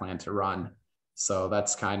that I plan to run. So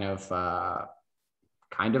that's kind of after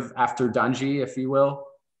Dungey, if you will.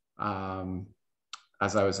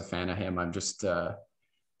 As I was a fan of him, I'm just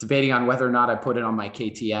debating on whether or not I put it on my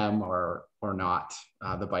KTM or not,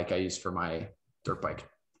 the bike I use for my dirt bike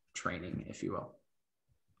training, if you will.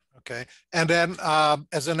 Okay. And then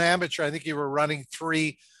as an amateur, I think you were running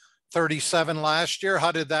 3:37 last year.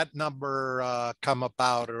 How did that number come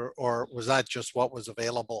about, or was that just what was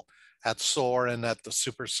available at SOAR and at the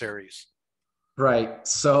Super Series? Right.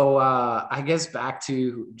 So I guess back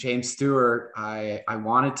to James Stewart, I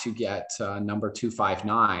wanted to get number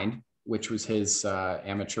 259, which was his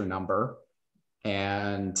amateur number,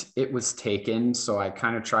 and it was taken. So I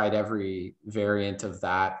kind of tried every variant of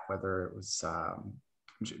that, whether it was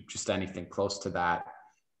just anything close to that.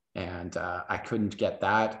 And I couldn't get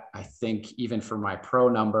that. I think even for my pro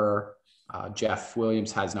number, Jeff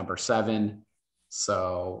Williams has number 7.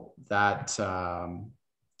 So that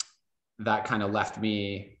kind of left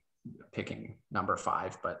me picking number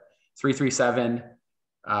 5, but 337.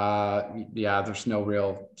 Yeah, there's no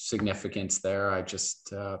real significance there. I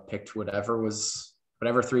just picked whatever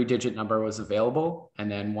 3-digit number was available.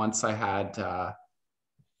 And then once I had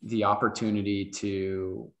the opportunity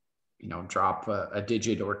to, drop a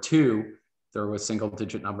digit or 2, there was single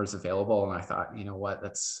digit numbers available. And I thought, you know what,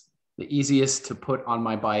 that's the easiest to put on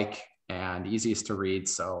my bike and easiest to read.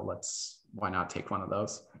 So why not take one of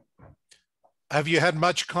those? Have you had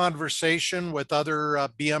much conversation with other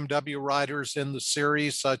BMW riders in the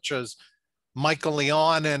series, such as Michael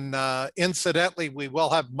Leon? And incidentally, we will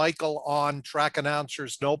have Michael on Track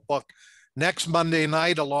Announcers Notebook next Monday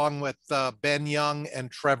night, along with Ben Young and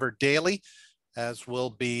Trevor Daly, as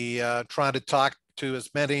we'll be trying to talk to as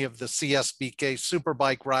many of the CSBK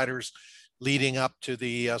Superbike riders leading up to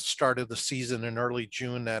the start of the season in early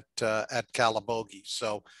June at Calabogie.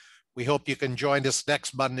 So we hope you can join us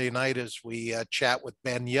next Monday night as we chat with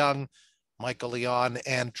Ben Young, Michael Leon,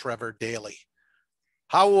 and Trevor Daly.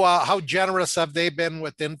 How generous have they been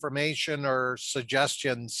with information or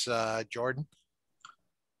suggestions, Jordan?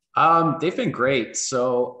 They've been great.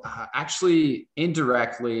 So actually,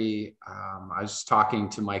 indirectly, I was talking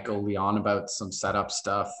to Michael Leon about some setup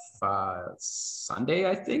stuff Sunday,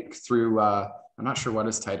 I think, through, I'm not sure what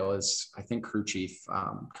his title is. I think crew chief,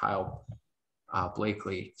 Kyle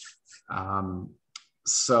Blakely.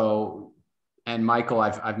 And Michael,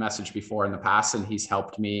 I've messaged before in the past, and he's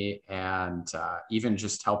helped me, and even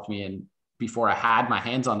just helped me in before I had my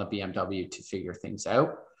hands on the BMW to figure things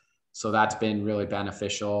out. So that's been really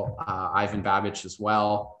beneficial. Ivan Babic as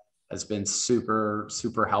well has been super,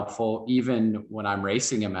 super helpful. Even when I'm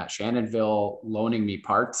racing him at Shannonville, loaning me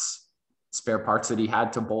spare parts that he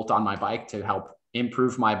had to bolt on my bike to help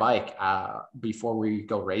improve my bike before we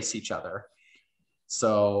go race each other.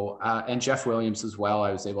 So, and Jeff Williams as well,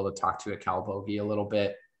 I was able to talk to at Calabogie a little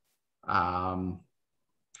bit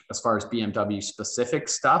as far as BMW specific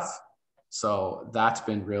stuff. So that's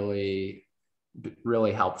been really,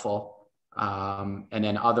 really helpful. And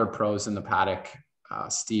then other pros in the paddock,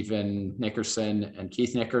 Stephen Nickerson and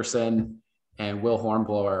Keith Nickerson and Will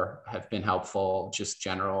Hornblower have been helpful, just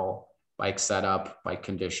general bike setup, bike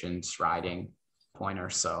conditions, riding,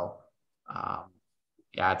 pointers. So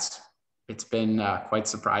yeah, it's been quite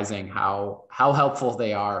surprising how helpful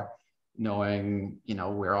they are, knowing,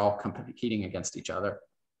 we're all competing against each other.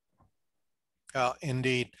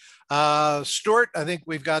 Indeed. Stuart, I think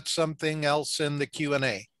we've got something else in the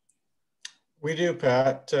Q&A. We do,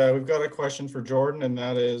 Pat. We've got a question for Jordan, and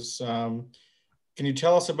that is, can you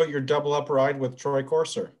tell us about your double up ride with Troy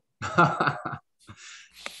Corser?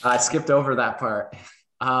 I skipped over that part.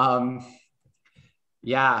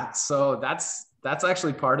 Yeah, so that's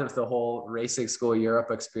actually part of the whole Racing School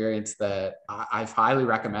Europe experience that I've highly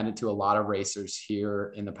recommended to a lot of racers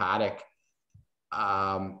here in the paddock.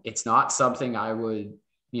 It's not something I would,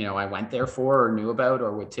 I went there for or knew about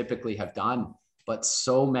or would typically have done, but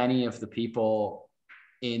so many of the people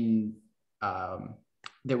that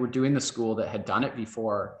were doing the school that had done it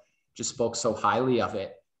before just spoke so highly of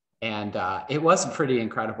it. And it was a pretty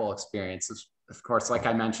incredible experience. Of course, like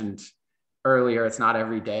I mentioned earlier, it's not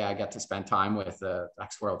every day I get to spend time with the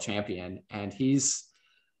ex-world champion, and he's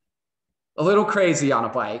a little crazy on a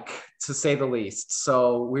bike, to say the least.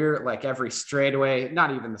 So we're like every straightaway,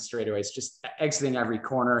 not even the straightaways, just exiting every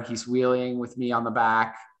corner. He's wheeling with me on the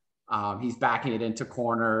back. He's backing it into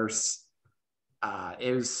corners.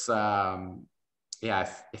 It was yeah,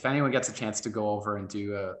 if anyone gets a chance to go over and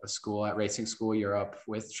do a school at Racing School Europe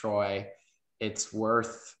with Troy, it's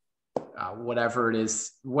worth whatever it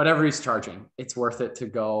is, whatever he's charging. It's worth it to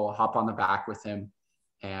go hop on the back with him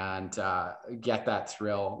and get that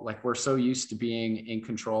thrill. Like, we're so used to being in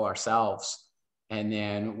control ourselves. And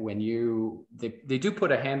then when they do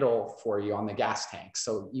put a handle for you on the gas tank.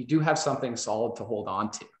 So you do have something solid to hold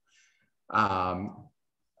on to.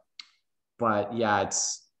 But yeah,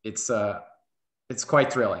 it's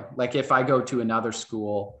quite thrilling. Like, if I go to another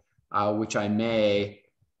school, which I may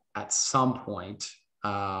at some point,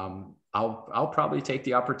 I'll probably take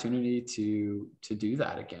the opportunity to do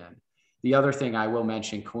that again. The other thing I will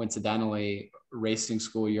mention, coincidentally, Racing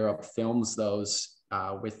School Europe films those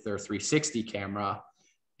with their 360 camera,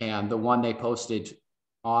 and the one they posted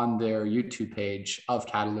on their YouTube page of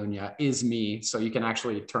Catalunya is me. So you can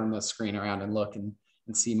actually turn the screen around and look and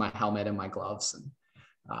see my helmet and my gloves. And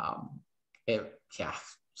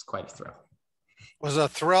it's quite a thrill. Was a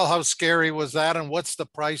thrill. How scary was that? And what's the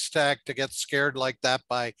price tag to get scared like that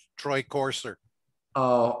by Troy Corser?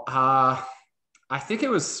 Oh, I think it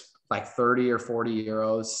was like 30 or 40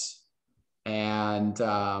 euros. And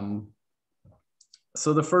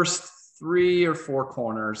so the first 3 or 4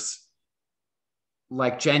 corners,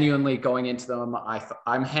 like, genuinely going into them,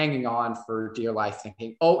 I'm hanging on for dear life,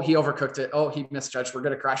 thinking, oh, he overcooked it. Oh, he misjudged. We're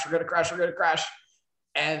going to crash. We're going to crash. We're going to crash.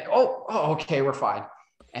 And oh, okay, we're fine.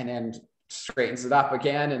 And then straightens it up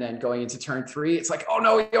again. And then going into turn 3, it's like, oh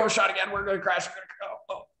no, he overshot again. We're going to crash. We're going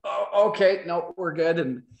to oh, okay. No, we're good.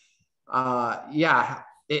 And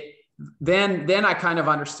then I kind of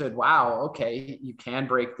understood, wow, okay, you can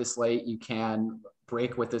brake this late. You can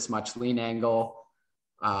brake with this much lean angle.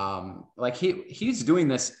 Like, he's doing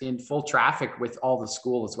this in full traffic with all the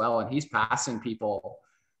school as well. And he's passing people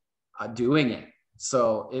doing it.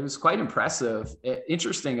 So it was quite impressive.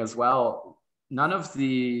 Interesting as well. None of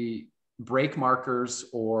the brake markers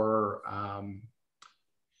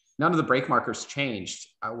changed,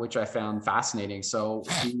 which I found fascinating. So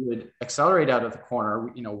he would accelerate out of the corner,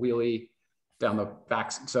 wheelie down the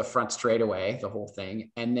back to front straightaway, the whole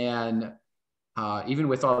thing. And then even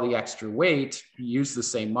with all the extra weight, use the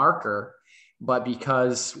same marker, but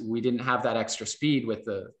because we didn't have that extra speed with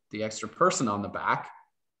the extra person on the back,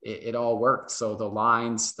 it all worked. So the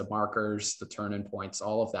lines, the markers, the turn-in points,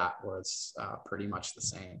 all of that was pretty much the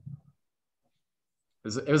same.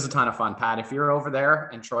 It was a ton of fun, Pat. If you're over there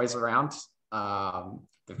and Troy's around,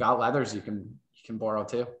 they've got leathers you can borrow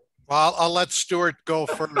too. Well, I'll let Stuart go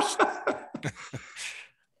first.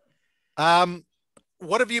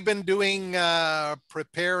 What have you been doing,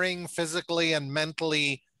 preparing physically and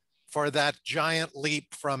mentally for that giant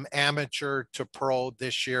leap from amateur to pro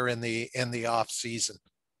this year in the off season?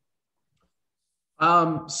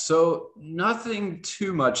 So nothing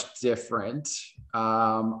too much different.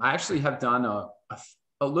 I actually have done a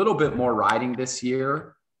little bit more riding this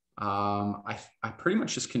year. I pretty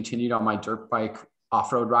much just continued on my dirt bike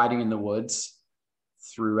off-road riding in the woods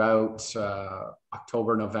throughout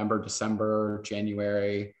October, November, December,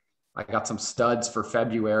 January. I got some studs for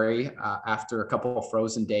February after a couple of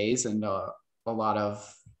frozen days and a lot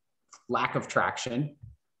of lack of traction.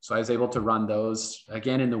 So I was able to run those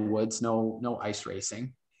again in the woods, no ice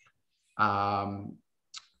racing.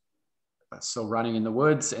 So running in the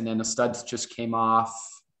woods, and then the studs just came off,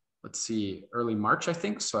 early March, I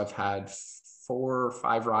think. So I've had 4 or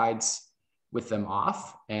 5 rides with them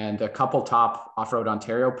off, and a couple top off-road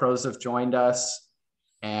Ontario pros have joined us.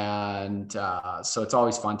 And so it's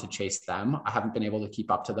always fun to chase them. I haven't been able to keep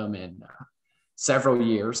up to them in several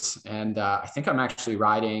years. And I think I'm actually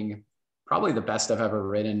riding probably the best I've ever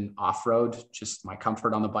ridden off-road. Just my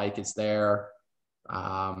comfort on the bike is there.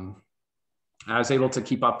 I was able to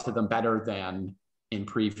keep up to them better than in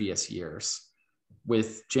previous years.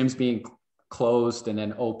 With gyms being closed and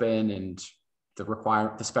then open and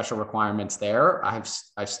the special requirements there, I've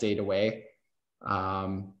stayed away. I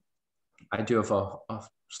do have a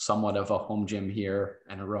somewhat of a home gym here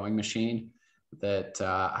and a rowing machine that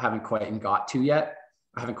I haven't quite gotten to yet.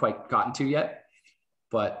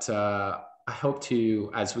 But I hope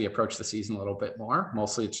to, as we approach the season a little bit more.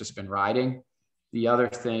 Mostly it's just been riding. The other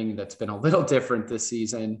thing that's been a little different this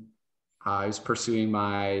season, I was pursuing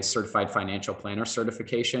my certified financial planner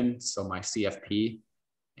certification, so my CFP.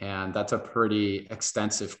 And that's a pretty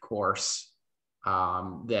extensive course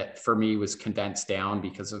that for me was condensed down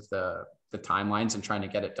because of the timelines and trying to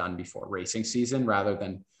get it done before racing season rather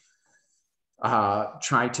than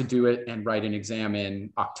try to do it and write an exam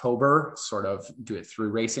in October, sort of do it through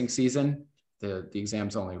racing season. The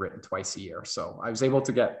exam's only written twice a year. So I was able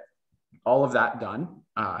to get all of that done.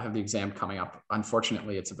 I have the exam coming up.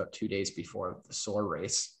 Unfortunately, it's about 2 days before the SOAR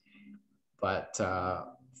race. But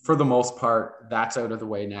for the most part, that's out of the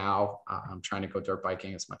way now. I'm trying to go dirt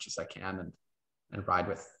biking as much as I can and ride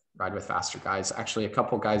with faster guys. Actually, a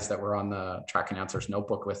couple guys that were on the Track Announcers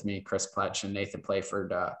Notebook with me, Chris Pletch and Nathan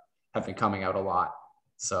Playford, have been coming out a lot.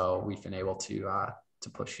 So we've been able to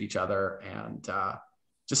push each other and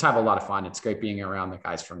just have a lot of fun. It's great being around the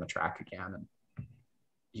guys from the track again. And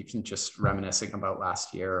you can just reminiscing about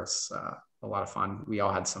last year. It's a lot of fun. We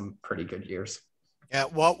all had some pretty good years. Yeah,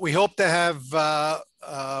 well, we hope to have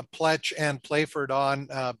Pletch and Playford on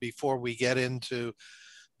before we get into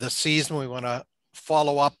the season. We want to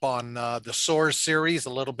follow up on the SOAR series a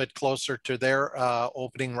little bit closer to their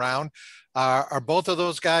opening round. Are both of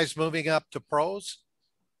those guys moving up to pros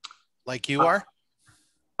like you are?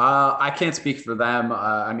 I can't speak for them.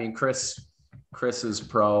 I mean, Chris is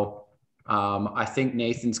pro. I think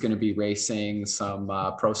Nathan's going to be racing some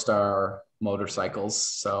ProStar motorcycles.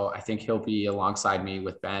 So I think he'll be alongside me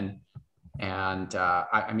with Ben. And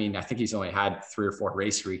I mean, I think he's only had 3 or 4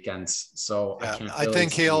 race weekends. So yeah, I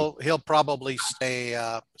think he'll probably stay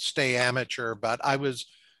amateur, but I was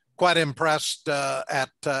quite impressed at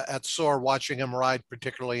SOAR watching him ride,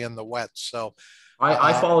 particularly in the wet. So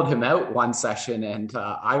I followed him out one session and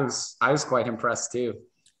I was quite impressed too.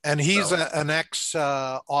 And he's an ex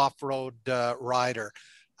off-road rider.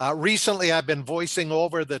 Recently, I've been voicing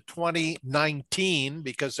over the 2019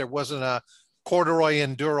 because there wasn't a corduroy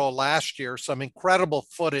enduro last year, some incredible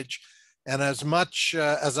footage. And as much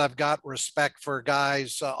as I've got respect for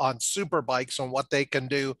guys on superbikes and what they can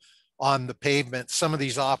do on the pavement, some of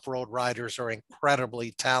these off-road riders are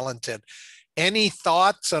incredibly talented. Any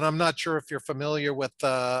thoughts? And I'm not sure if you're familiar with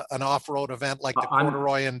an off-road event like the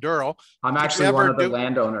corduroy enduro. I'm actually one of the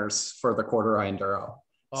landowners for the corduroy enduro.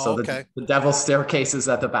 Oh, so okay. The Devil's Staircase is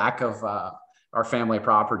at the back of our family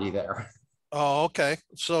property there. Oh, okay.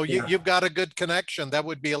 So you've got a good connection. That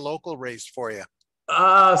would be a local race for you.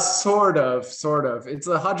 Sort of. It's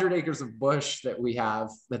 100 acres of bush that we have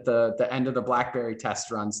that the end of the Blackberry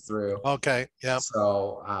test runs through. Okay. Yeah.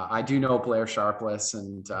 So I do know Blair Sharpless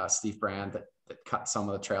and Steve Brand that cut some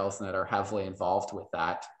of the trails and that are heavily involved with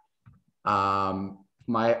that. All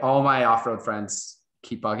my off-road friends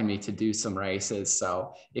keep bugging me to do some races.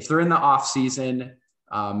 So if they're in the off season,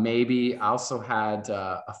 maybe. I also had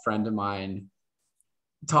a friend of mine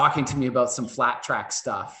talking to me about some flat track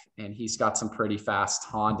stuff, and he's got some pretty fast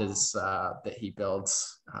Hondas that he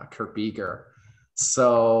builds, Kurt Beeger.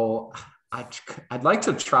 So I'd like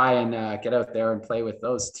to try and get out there and play with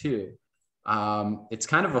those too. It's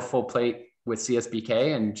kind of a full plate with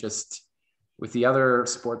CSBK, and just with the other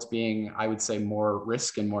sports being, I would say, more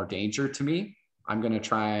risk and more danger to me, I'm going to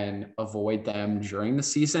try and avoid them during the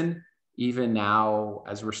season. Even now,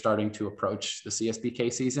 as we're starting to approach the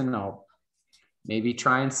CSBK season, I'll maybe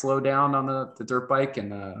try and slow down on the dirt bike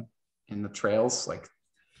and the trails. Like,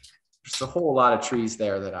 there's a whole lot of trees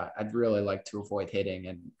there that I'd really like to avoid hitting.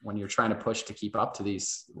 And when you're trying to push to keep up to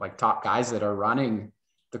these like top guys that are running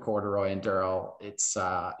the corduroy enduro,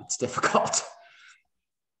 it's difficult.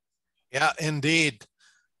 Yeah, indeed.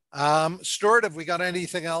 Stuart, have we got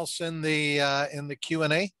anything else in the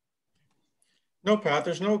Q&A? No, Pat,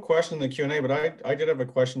 there's no question in the Q&A, but I did have a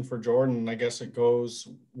question for Jordan. I guess it goes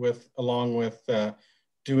along with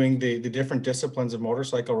doing the different disciplines of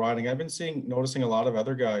motorcycle riding. I've been noticing a lot of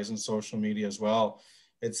other guys in social media as well.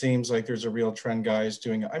 It seems like there's a real trend, guys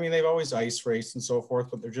doing, I mean, they've always ice raced and so forth,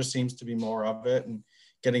 but there just seems to be more of it and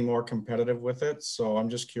getting more competitive with it. So I'm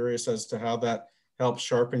just curious as to how that helps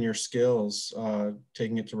sharpen your skills,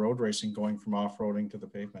 taking it to road racing, going from off-roading to the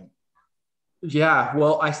pavement. Yeah,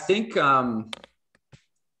 well, I think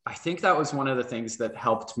that was one of the things that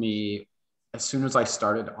helped me as soon as I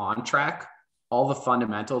started on track. All the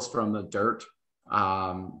fundamentals from the dirt,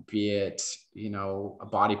 be it, a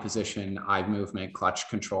body position, eye movement, clutch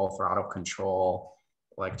control, throttle control,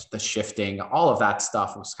 like the shifting, all of that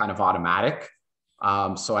stuff was kind of automatic.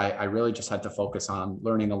 So I really just had to focus on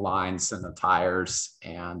learning the lines and the tires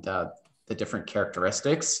and the different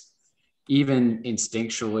characteristics, even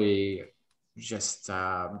instinctually, just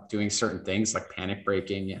doing certain things like panic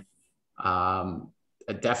braking.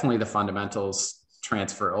 Definitely the fundamentals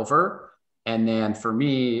transfer over. And then for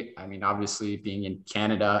me, I mean, obviously being in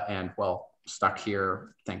Canada and stuck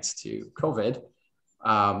here thanks to COVID,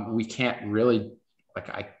 we can't really,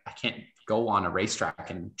 I can't go on a racetrack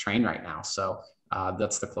and train right now. So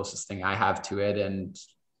that's the closest thing I have to it. And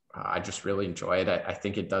I just really enjoy it. I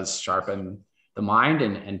think it does sharpen the mind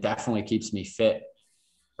and definitely keeps me fit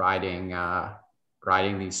riding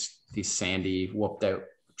these sandy whooped out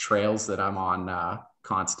trails that I'm on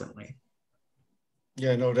constantly.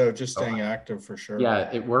 Yeah, no doubt. Just staying active for sure. Yeah,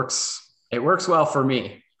 it works. It works well for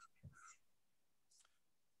me.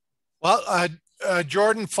 Well,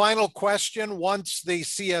 Jordan, final question. Once the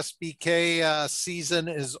CSBK season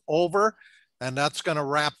is over, and that's going to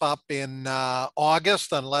wrap up in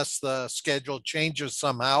August, unless the schedule changes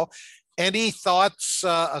somehow. Any thoughts,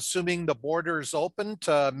 assuming the border is open,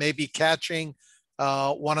 to maybe catching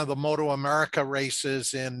one of the Moto America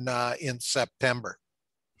races in September?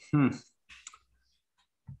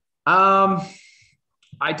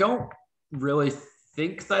 I don't really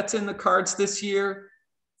think that's in the cards this year.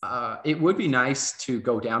 It would be nice to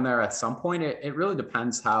go down there at some point. It really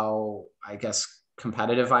depends how, I guess,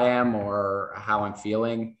 competitive I am or how I'm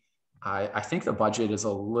feeling. I think the budget is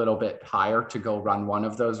a little bit higher to go run one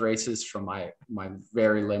of those races from my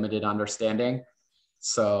very limited understanding.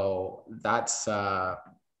 So that's not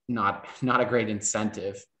a great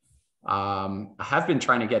incentive. I have been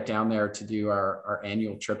trying to get down there to do our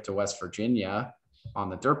annual trip to West Virginia on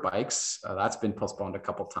the dirt bikes. That's been postponed a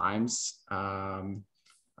couple times.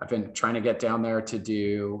 I've been trying to get down there to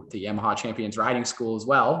do the Yamaha Champions Riding School as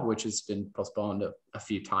well, which has been postponed a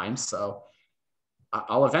few times. So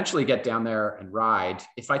I'll eventually get down there and ride.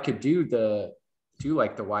 If I could do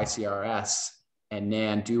like the YCRS and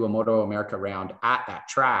then do a Moto America round at that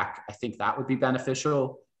track, I think that would be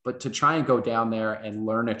beneficial. But to try and go down there and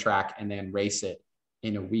learn a track and then race it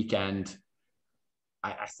in a weekend,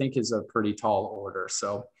 I think is a pretty tall order.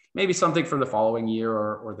 So maybe something for the following year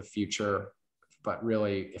or the future. But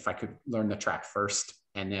really, if I could learn the track first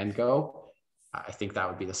and then go, I think that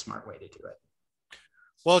would be the smart way to do it.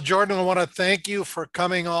 Well, Jordan, I want to thank you for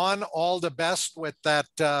coming on. All the best with that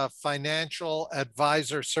financial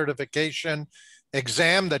advisor certification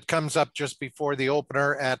exam that comes up just before the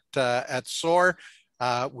opener at SOAR.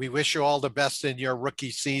 We wish you all the best in your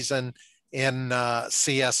rookie season in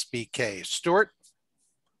CSBK. Stuart?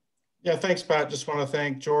 Yeah, thanks, Pat. Just want to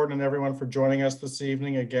thank Jordan and everyone for joining us this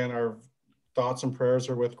evening. Again, our thoughts and prayers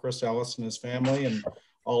are with Chris Ellis and his family and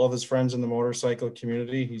all of his friends in the motorcycle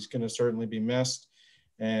community. He's going to certainly be missed.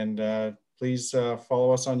 And please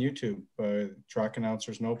follow us on YouTube, Track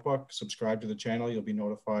Announcers Notebook. Subscribe to the channel. You'll be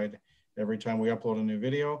notified every time we upload a new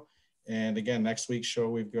video. And again, next week's show,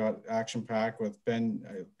 we've got Action Pack with Ben,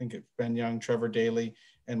 I think it's Ben Young, Trevor Daly,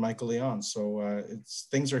 and Michael Leon. So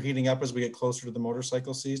things are heating up as we get closer to the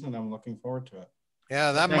motorcycle season, and I'm looking forward to it.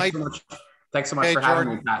 Yeah, Thanks so much for having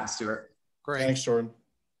me, Pat and Stuart. Great. Thanks, Jordan.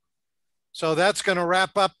 So that's going to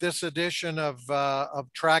wrap up this edition of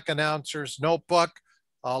Track Announcers Notebook.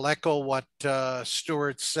 I'll echo what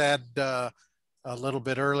Stuart said a little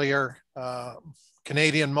bit earlier.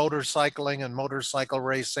 Canadian motorcycling and motorcycle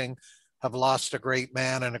racing have lost a great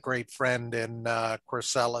man and a great friend in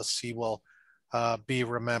Chris Ellis. He will be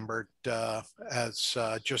remembered as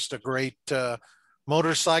just a great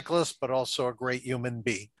motorcyclist, but also a great human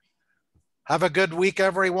being. Have a good week,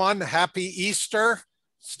 everyone. Happy Easter.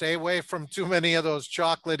 Stay away from too many of those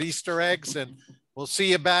chocolate Easter eggs, and we'll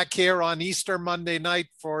see you back here on Easter Monday night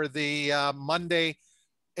for the Monday,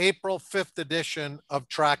 April 5th edition of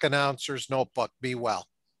Track Announcers Notebook. Be well.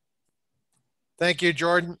 Thank you,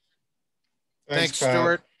 Jordan. Thanks, Pat.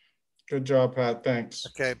 Stuart. Good job, Pat. Thanks.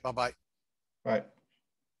 Okay, bye-bye. Bye.